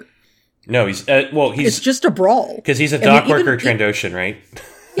either. No, he's it's just a brawl. Because he's a dock worker Trandoshan, right?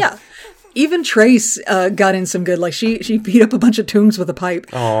 Yeah. Even Trace got in some good, like she beat up a bunch of toons with a pipe.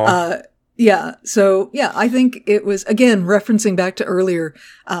 Yeah. So yeah, I think it was, again, referencing back to earlier,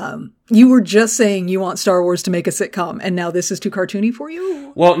 you were just saying you want Star Wars to make a sitcom, and now this is too cartoony for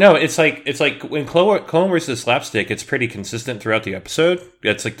you? Well, no, it's like when Clone Wars is slapstick, it's pretty consistent throughout the episode.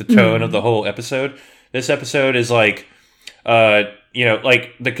 That's like the tone of the whole episode. This episode is like,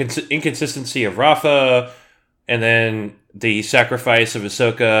 like the inconsistency of Rafa, and then the sacrifice of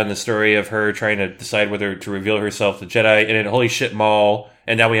Ahsoka, and the story of her trying to decide whether to reveal herself to Jedi, and then holy shit Maul,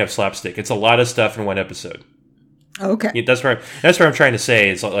 and now we have slapstick. It's a lot of stuff in one episode. Okay, that's what I'm trying to say.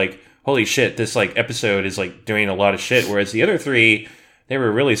 It's like holy shit, this like episode is like doing a lot of shit, whereas the other three, they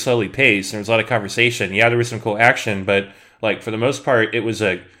were really slowly paced. There was a lot of conversation. Yeah, there was some cool action, but like for the most part, it was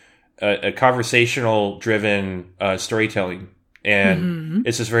a conversational driven storytelling. And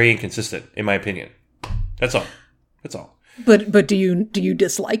it's just very inconsistent, in my opinion. That's all. But do you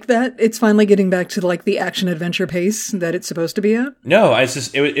dislike that it's finally getting back to like the action adventure pace that it's supposed to be at? No,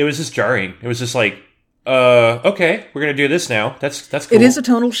 it was just jarring. It was just like, okay, we're gonna do this now. That's cool. It is a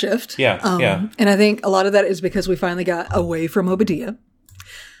tonal shift. Yeah, yeah. And I think a lot of that is because we finally got away from Obadiah,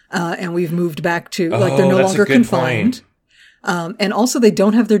 and we've moved back to like they're no longer confined. And also they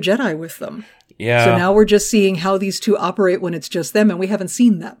don't have their Jedi with them. Yeah. So now we're just seeing how these two operate when it's just them, and we haven't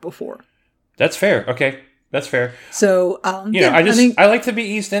seen that before. That's fair. Okay. That's fair. So, I like to be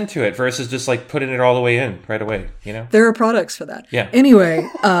eased into it versus just like putting it all the way in right away, There are products for that. Yeah. Anyway,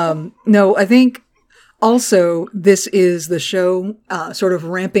 no, I think also this is the show sort of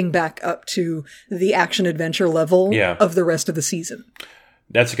ramping back up to the action adventure level of the rest of the season.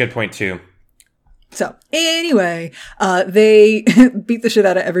 That's a good point too. So anyway, they beat the shit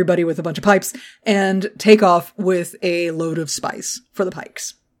out of everybody with a bunch of pipes and take off with a load of spice for the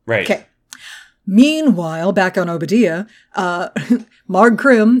Pikes. Right. Okay. Meanwhile, back on Obadiah, Marg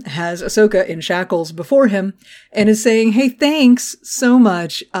Krim has Ahsoka in shackles before him and is saying, hey, thanks so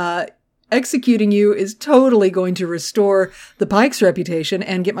much. Executing you is totally going to restore the Pike's reputation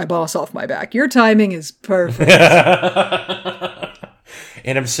and get my boss off my back. Your timing is perfect.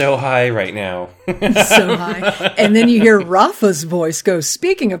 And I'm so high right now. So high. And then you hear Rafa's voice go,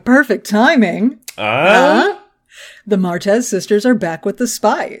 speaking of perfect timing, the Martez sisters are back with the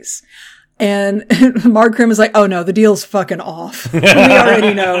spies. And Marg Krim is like, oh no, the deal's fucking off. We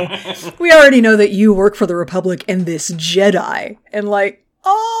already know that you work for the Republic and this Jedi. And like,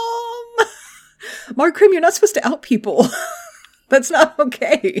 Marg Krim, you're not supposed to out people. That's not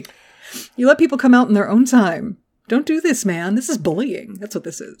okay. You let people come out in their own time. Don't do this, man. This is bullying. That's what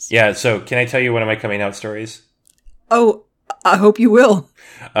this is. Yeah, so can I tell you one of my coming out stories? Oh, I hope you will.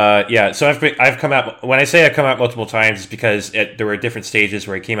 Yeah, so I've come out. When I say I come out multiple times, it's because there were different stages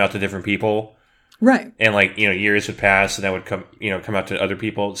where I came out to different people, Right. and like years would pass, and I would come out to other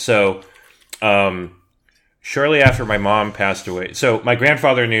people. So, shortly after my mom passed away, so my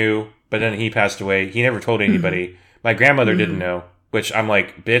grandfather knew, but then he passed away. He never told anybody. My grandmother didn't know, which I'm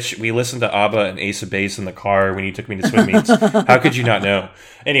like, bitch. We listened to ABBA and Ace of Base in the car when you took me to swim meets. How could you not know?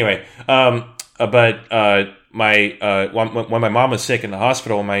 Anyway, when my mom was sick in the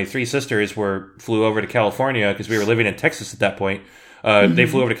hospital, my three sisters flew over to California because we were living in Texas at that point. They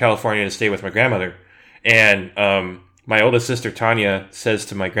flew over to California to stay with my grandmother. And my oldest sister, Tanya, says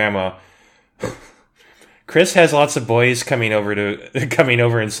to my grandma, Chris has lots of boys coming over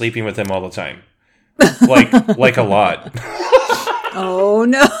and sleeping with him all the time. Like a lot. Oh,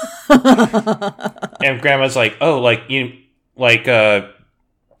 no. And grandma's like, oh,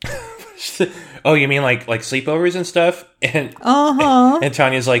 oh, you mean like sleepovers and stuff? And and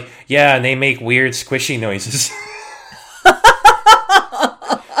Tanya's like, yeah, and they make weird squishy noises.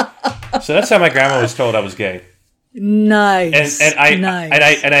 So that's how my grandma was told I was gay. Nice. And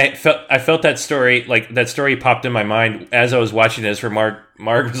I felt that story, like that story popped in my mind as I was watching this, where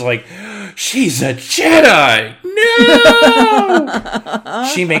Mark was like, she's a Jedi. No.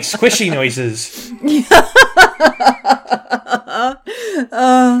 She makes squishy noises.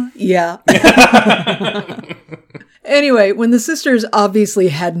 Yeah. Anyway, when the sisters obviously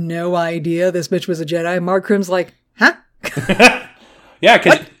had no idea this bitch was a Jedi, Mark Krim's like, huh? Yeah,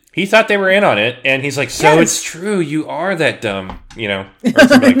 because he thought they were in on it, and he's like, so it's true, you are that dumb, or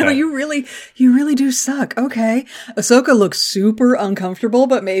something like No, that. you really do suck. Okay. Ahsoka looks super uncomfortable,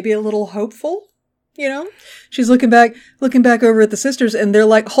 but maybe a little hopeful. She's looking back over at the sisters, and they're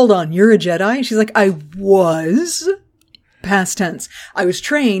like, hold on, you're a Jedi? And she's like, I was. Past tense. I was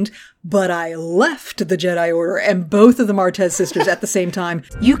trained, but I left the Jedi Order, and both of the Martez sisters at the same time.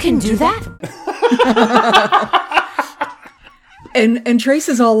 You can do that? And Trace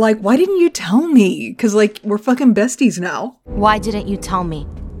is all like, why didn't you tell me? Because, we're fucking besties now. Why didn't you tell me?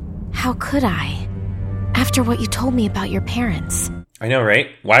 How could I? After what you told me about your parents. I know, right?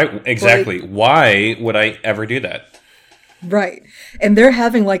 Why exactly? Why would I ever do that? Right. And they're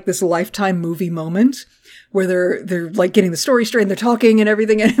having, this Lifetime movie moment where they're getting the story straight and they're talking and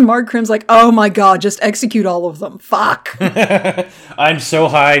everything. And Mark Krim's like, oh my God, just execute all of them. Fuck. I'm so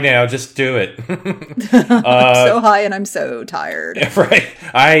high now. Just do it. I'm so high and I'm so tired. Right.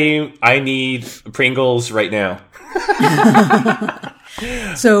 I need Pringles right now.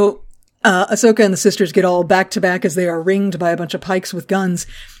 So, Ahsoka and the sisters get all back to back as they are ringed by a bunch of Pikes with guns.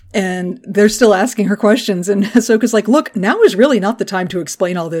 And they're still asking her questions. And Ahsoka's like, look, now is really not the time to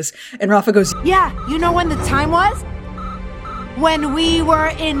explain all this. And Rafa goes, Yeah, you know when the time was? When we were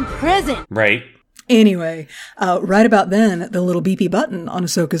in prison. Right. Anyway, right about then, the little beepy button on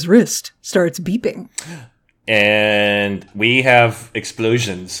Ahsoka's wrist starts beeping. And we have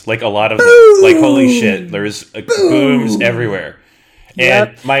explosions, a lot of them. Holy shit, there's booms everywhere.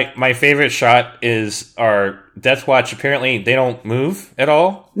 And my favorite shot is our Death Watch. Apparently, they don't move at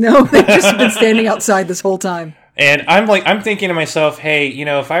all. No, they've just been standing outside this whole time. And I'm thinking to myself, hey,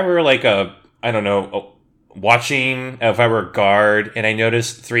 if I were if I were a guard and I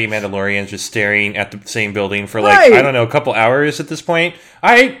noticed 3 Mandalorians just staring at the same building for a couple hours at this point,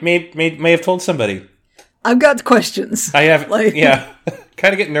 I may have told somebody. I've got questions. I have, yeah.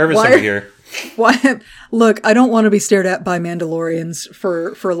 Kind of get nervous over here. Why? Look, I don't want to be stared at by Mandalorians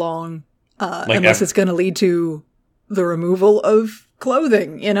for long, unless it's going to lead to the removal of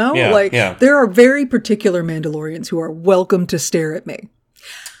clothing, Yeah, there are very particular Mandalorians who are welcome to stare at me.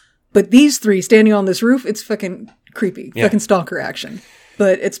 But these 3 standing on this roof, it's fucking creepy. Fucking stalker action.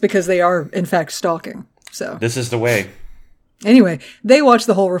 But it's because they are, in fact, stalking. So this is the way. Anyway, they watch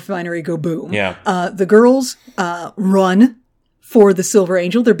the whole refinery go boom. Yeah. The girls run for the Silver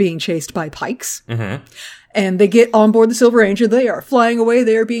Angel. They're being chased by Pikes. Mm-hmm. And they get on board the Silver Angel. They are flying away.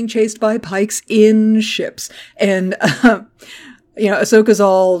 They are being chased by Pikes in ships. And, Ahsoka's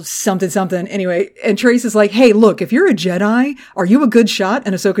all something. Anyway, and Trace is like, hey, look, if you're a Jedi, are you a good shot?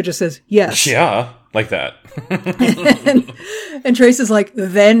 And Ahsoka just says, yes. Yeah, like that. and Trace is like,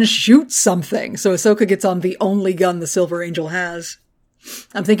 then shoot something. So Ahsoka gets on the only gun the Silver Angel has.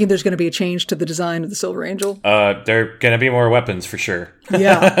 I'm thinking there's going to be a change to the design of the Silver Angel. There are going to be more weapons for sure.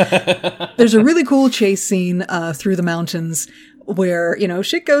 Yeah. There's a really cool chase scene through the mountains where,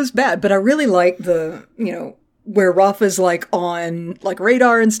 shit goes bad. But I really like the, where Rafa's on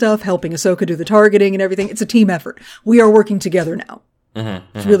radar and stuff, helping Ahsoka do the targeting and everything. It's a team effort. We are working together now.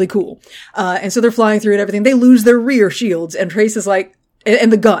 Mm-hmm, it's really cool. And so they're flying through and everything. They lose their rear shields. And Trace is like,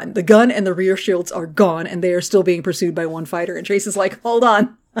 And the gun and the rear shields are gone, and they are still being pursued by one fighter. And Trace is like, hold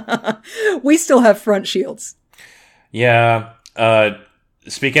on. We still have front shields. Yeah.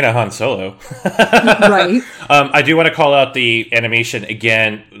 Speaking of Han Solo. Right. I do want to call out the animation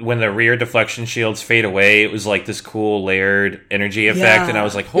again. When the rear deflection shields fade away, it was like this cool layered energy effect. Yeah, And I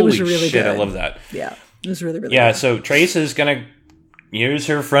was like, it holy was really shit, I good. love that. Yeah. It was really, really Yeah, good. so Trace is going to use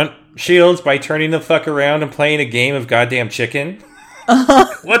her front shields by turning the fuck around and playing a game of goddamn chicken.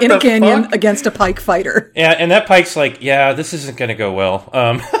 What In the a canyon fuck? against a pike fighter. Yeah, and that Pike's like, yeah, this isn't going to go well.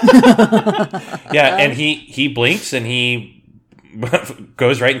 Yeah, and he blinks and he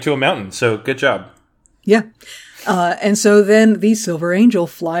goes right into a mountain. So good job. Yeah. And so then the Silver Angel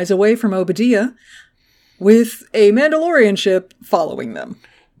flies away from Obadiah with a Mandalorian ship following them.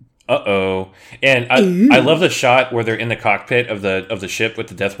 Uh-oh. And I love the shot where they're in the cockpit of the ship with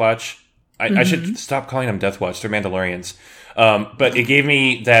the Death Watch. I should stop calling them Death Watch. They're Mandalorians. But it gave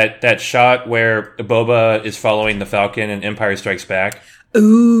me that shot where Boba is following the Falcon in Empire Strikes Back.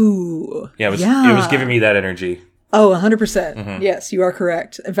 Ooh. Yeah, it was giving me that energy. Oh, 100%. Yes, you are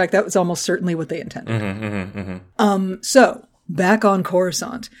correct. In fact, that was almost certainly what they intended. So, back on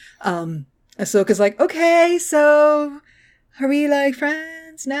Coruscant. Ahsoka's like, okay, so are we like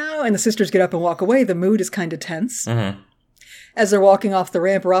friends now? And the sisters get up and walk away. The mood is kind of tense. As they're walking off the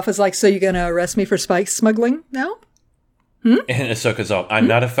ramp, Rafa's like, so you gonna arrest me for spice smuggling now? And Ahsoka's all, I'm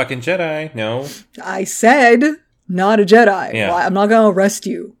not a fucking Jedi. No. I said, not a Jedi. Yeah. Well, I'm not gonna arrest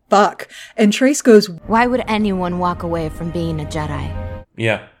you. Fuck. And Trace goes, Why would anyone walk away from being a Jedi?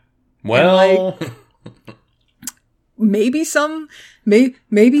 Yeah. Well, maybe some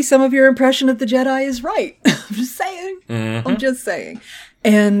of your impression of the Jedi is right. I'm just saying. I'm just saying.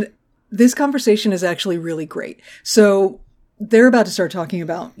 And this conversation is actually really great. So they're about to start talking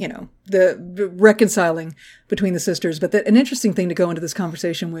about, the reconciling between the sisters. But an interesting thing to go into this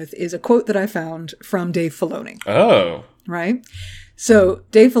conversation with is a quote that I found from Dave Filoni. oh. Right? So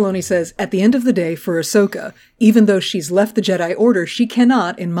Dave Filoni says, at the end of the day, for Ahsoka, even though she's left the Jedi Order, she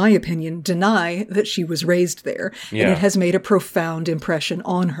cannot, in my opinion, deny that she was raised there. Yeah. And it has made a profound impression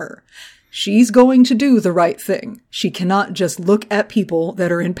on her. She's going to do the right thing. She cannot just look at people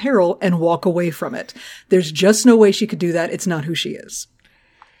that are in peril and walk away from it. There's just no way she could do that. It's not who she is.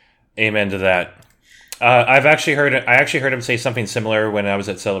 Amen to that. I actually heard him say something similar when I was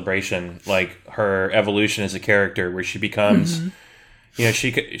at Celebration, like her evolution as a character, where she becomes,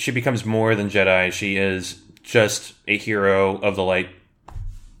 she becomes more than Jedi. She is just a hero of the light.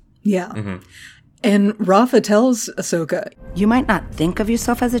 Yeah. And Rafa tells Ahsoka, You might not think of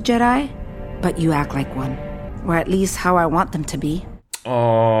yourself as a Jedi, but you act like one. Or at least how I want them to be.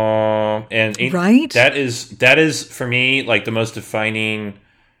 Oh, and Right? that is for me like the most defining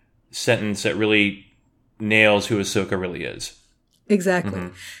sentence that really nails who Ahsoka really is.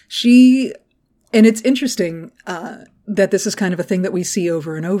 Exactly. And it's interesting that this is kind of a thing that we see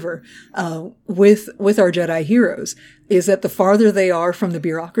over and over with our Jedi heroes, is that the farther they are from the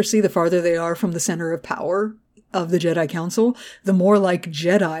bureaucracy, the farther they are from the center of power of the Jedi Council, the more like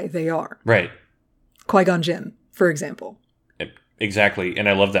Jedi they are. Right. Qui-Gon Jinn, for example. Exactly. And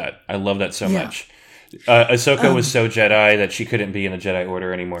I love that. I love that so much. Ahsoka was so Jedi that she couldn't be in the Jedi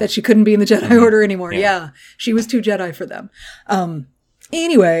Order anymore. That she couldn't be in the Jedi Order anymore. Yeah. She was too Jedi for them.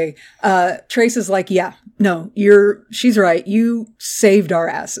 Anyway, Trace is like, yeah, no, she's right. You saved our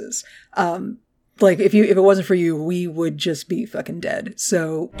asses. Like if it wasn't for you, we would just be fucking dead.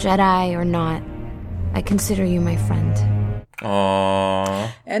 So Jedi or not, I consider you my friend.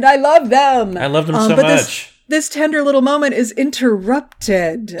 Aww. And I love them. I love them so but much. This tender little moment is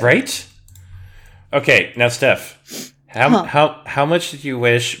interrupted. Right? Okay, now Steph, how much did you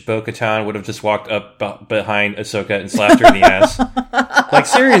wish Bo-Katan would have just walked up behind Ahsoka and slapped her in the ass? Like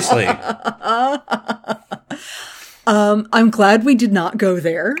seriously. I'm glad we did not go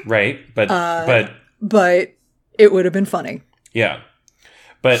there. Right, but it would have been funny. yeah.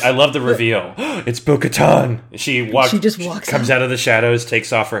 But I love the reveal. It's Bo-Katan. She just walks comes out of the shadows,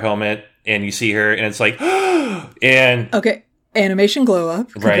 takes off her helmet, and you see her, and it's like, and okay, animation glow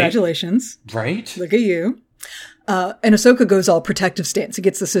up. Congratulations. Right? Look at you. And Ahsoka goes all protective stance and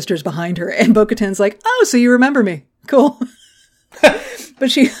gets the sisters behind her, and Bo-Katan's like, oh, so you remember me. Cool.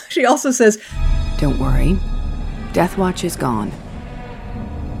 But she also says, Don't worry. Death Watch is gone.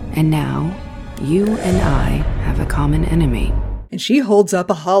 And now, you and I have a common enemy. and she holds up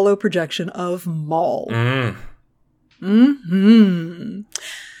a hollow projection of Maul.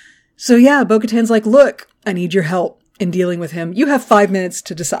 So yeah, Bo-Katan's like, look, I need your help in dealing with him. You have 5 minutes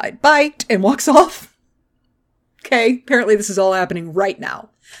to decide. Bye, and walks off. Okay, apparently this is all happening right now.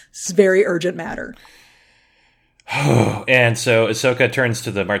 This is very urgent matter. And so Ahsoka turns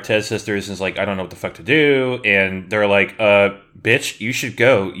to the Martez sisters and is like, I don't know what the fuck to do. And they're like, bitch, you should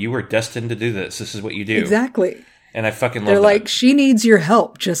go. You were destined to do this. This is what you do. Exactly. And I fucking love They're that. like, she needs your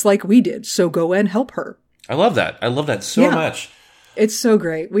help, just like we did. So go and help her. I love that. I love that so much. It's so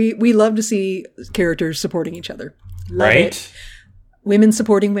great. We love to see characters supporting each other. Love Right? it. Women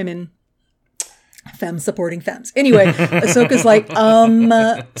supporting women. Femmes supporting femmes. Anyway, Ahsoka's like,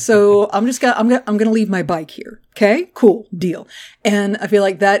 so I'm gonna leave my bike here. Okay, cool, deal. And I feel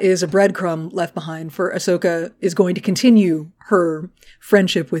like that is a breadcrumb left behind for Ahsoka is going to continue her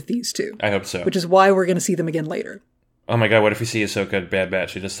friendship with these two. I hope so. Which is why we're gonna see them again later. Oh my god, what if we see Ahsoka at Bad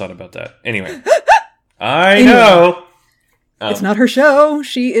Batch? I just thought about that. Anyway. I know! It's not her show.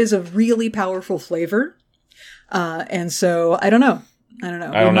 She is a really powerful flavor. And so, I don't know. We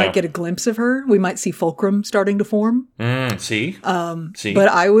might get a glimpse of her. We might see Fulcrum starting to form. See? See? But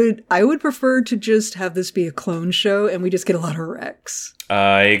I would prefer to just have this be a clone show and we just get a lot of Rex.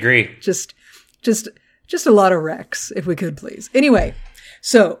 I agree. Just a lot of Rex, if we could please. Anyway,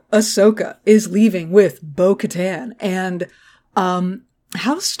 so Ahsoka is leaving with Bo-Katan. And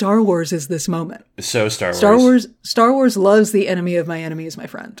how Star Wars is this moment? So Star Wars. Star Wars loves the enemy of my enemy is my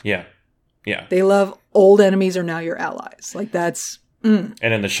friend. Yeah. Yeah. They love old enemies are now your allies. Like that's... And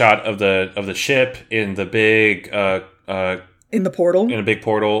in the shot of the ship in the big in the portal, in a big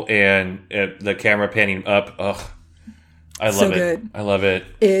portal, and the camera panning up. Ugh, I love so it. Good. I love it.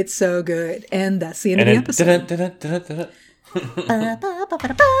 It's so good, and that's the end of the episode.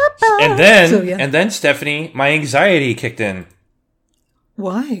 And then Stephanie, my anxiety kicked in.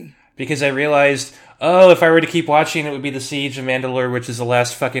 Why? Because I realized, if I were to keep watching, it would be the Siege of Mandalore, which is the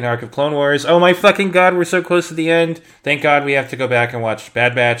last fucking arc of Clone Wars. Oh my fucking god, we're so close to the end. Thank God we have to go back and watch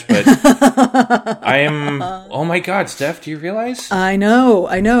Bad Batch, but I am... Oh my god, Steph, do you realize? I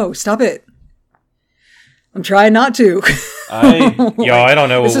know. Stop it. I'm trying not to. I don't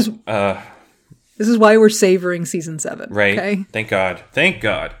know. This is why we're savoring season 7. Right. Okay? Thank God.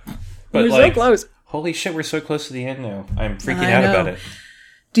 But we're so close. Holy shit, we're so close to the end now. I'm freaking out about it.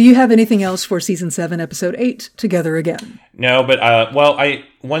 Do you have anything else for season 7, episode 8, Together Again? No, but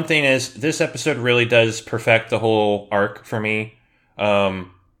one thing is this episode really does perfect the whole arc for me,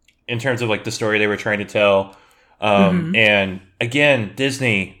 in terms of like the story they were trying to tell. And again,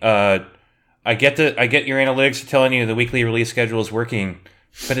 Disney, I get your analytics are telling you the weekly release schedule is working,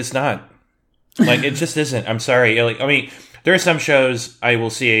 but it's not. Like it just isn't. I'm sorry. There are some shows I will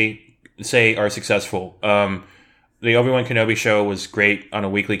say are successful. The Obi-Wan Kenobi show was great on a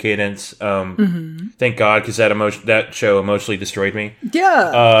weekly cadence. Thank God, because that show emotionally destroyed me.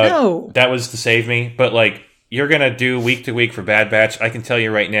 Yeah, no. That was to save me. But like, you're gonna do week to week for Bad Batch. I can tell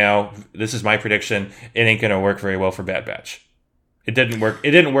you right now, this is my prediction. It ain't gonna work very well for Bad Batch. It didn't work. It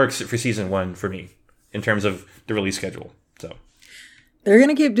didn't work for season 1 for me in terms of the release schedule. So they're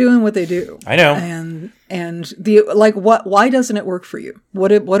gonna keep doing what they do. I know. And the why doesn't it work for you?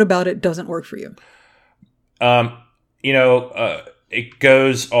 What about it doesn't work for you? It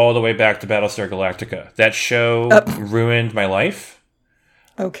goes all the way back to Battlestar Galactica. That show ruined my life.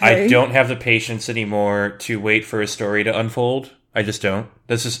 Okay. I don't have the patience anymore to wait for a story to unfold. I just don't.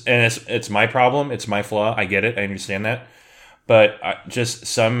 It's my problem. It's my flaw. I get it. I understand that. But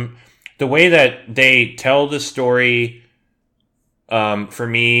the way that they tell the story, for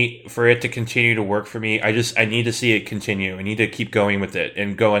it to continue to work for me, I need to see it continue. I need to keep going with it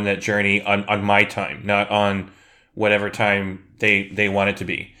and go on that journey on my time, not on whatever time they want it to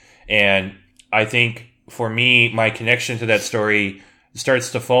be. And I think for me, my connection to that story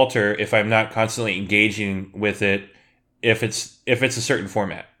starts to falter if I'm not constantly engaging with it, if it's a certain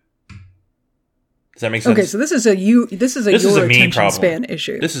format. Does that make sense? Okay, so this is a your attention problem. Span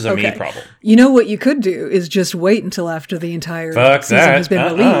issue. This is a me problem. You know what you could do is just wait until after the entire season has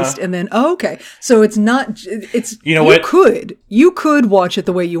been released, and then so it's not. It's you could watch it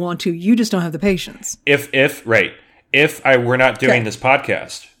the way you want to. You just don't have the patience. If I were not doing this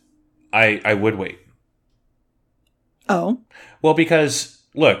podcast, I would wait. Oh, well, because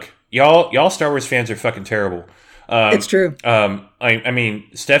look, y'all Star Wars fans are fucking terrible. It's true. I mean,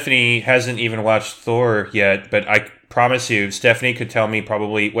 Stephanie hasn't even watched Thor yet, but I promise you, Stephanie could tell me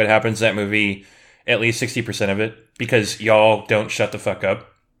probably what happens in that movie, at least 60% of it, because y'all don't shut the fuck up.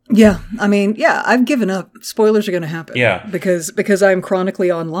 Yeah, I mean, I've given up. Spoilers are going to happen. Yeah, because I'm chronically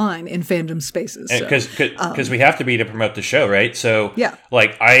online in fandom spaces. Because we have to be to promote the show, right? So yeah,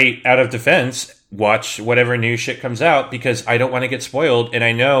 like I, out of defense, watch whatever new shit comes out because I don't want to get spoiled, and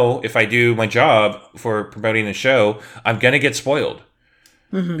I know if I do my job for promoting the show, I'm going to get spoiled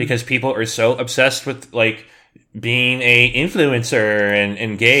because people are so obsessed with like being a influencer and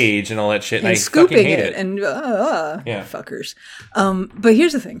engage and all that shit. And I scooping fucking hate it. and Yeah. fuckers. But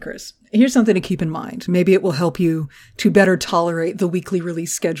here's the thing, Chris. Here's something to keep in mind. Maybe it will help you to better tolerate the weekly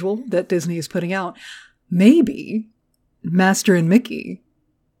release schedule that Disney is putting out. Maybe Master and Mickey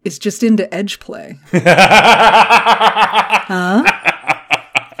is just into edge play. Huh?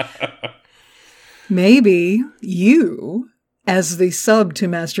 Maybe you, as the sub to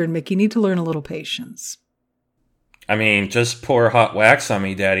Master and Mickey, need to learn a little patience. I mean, just pour hot wax on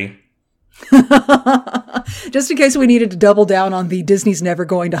me, Daddy. Just in case we needed to double down on the Disney's never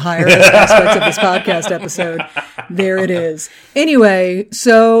going to hire us aspects of this podcast episode. There it is. Anyway,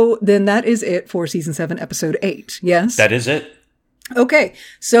 so then that is it for season 7, episode 8. Yes? That is it. Okay.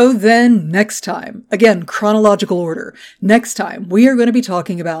 So then next time, again, chronological order. Next time, we are going to be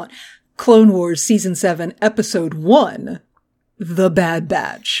talking about Clone Wars season 7, episode 1, The Bad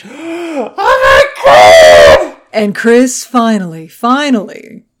Batch. Oh my God! And Chris finally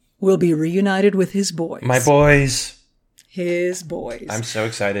will be reunited with his boys. My boys. His boys. I'm so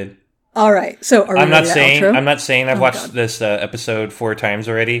excited. All right. So are we I'm not ready to saying outro? I've Oh, watched God. this episode 4 times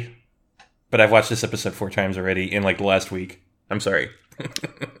already, but I've watched this episode 4 times already in like the last week. I'm sorry.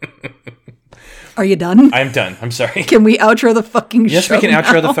 Are you done? I'm done. I'm sorry. Can we outro the fucking show? Yes, we can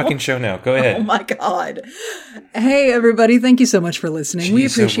outro now? the fucking show now. Go ahead. Oh my God. Hey, everybody. Thank you so much for listening. We Jeez,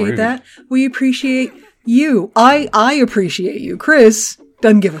 so appreciate rude. that. We appreciate you. I appreciate you. Chris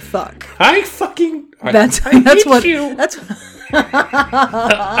doesn't give a fuck. I fucking. That's hate what. you. That's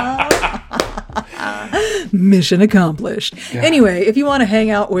mission accomplished. Anyway, if you want to hang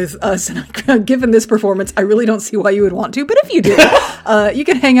out with us, and given this performance, I really don't see why you would want to, but if you do, you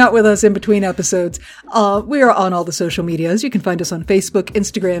can hang out with us in between episodes. We are on all the social medias. You can find us on Facebook,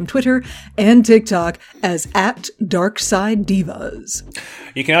 Instagram, Twitter, and TikTok as @DarkSideDivas.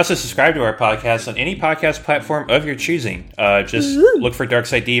 You can also subscribe to our podcast on any podcast platform of your choosing. Just look for Dark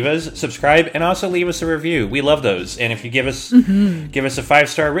Side Divas, subscribe, and also leave us a review. We love those. And if you give us a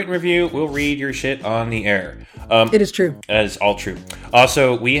 5-star written review, we'll read your shit on the air. It is true. That is all true.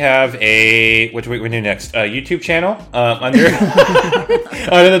 Also, we have what do we do next? YouTube channel under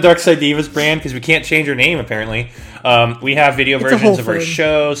under the Dark Side Divas brand, because we can't change our name apparently. We have video versions of our thing.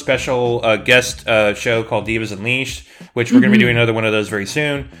 show, special guest show called Divas Unleashed, which we're going to be doing another one of those very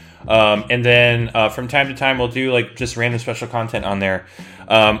soon. And then from time to time, we'll do like just random special content on there.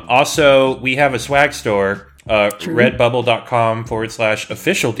 Also, we have a swag store.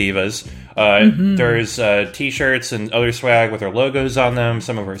 Redbubble.com/official divas. There's t-shirts and other swag with our logos on them,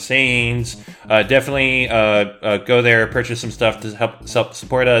 some of our sayings. Definitely go there, purchase some stuff to help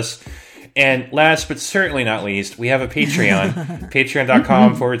support us. And last but certainly not least, we have a Patreon,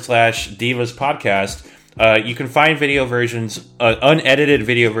 patreon.com/divas podcast. You can find video versions, unedited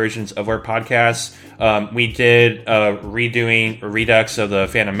video versions of our podcasts. We did redoing Redux of the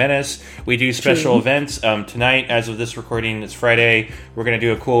Phantom Menace. We do special events. Tonight, as of this recording, it's Friday. We're going to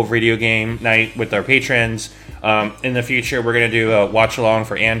do a cool video game night with our patrons. In the future, we're going to do a watch along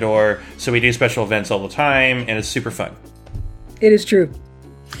for Andor. So we do special events all the time, and it's super fun. It is true.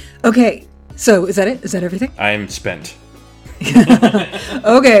 Okay, so is that it? Is that everything? I'm spent.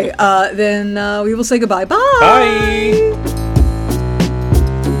 Okay, then we will say goodbye. Bye! Bye!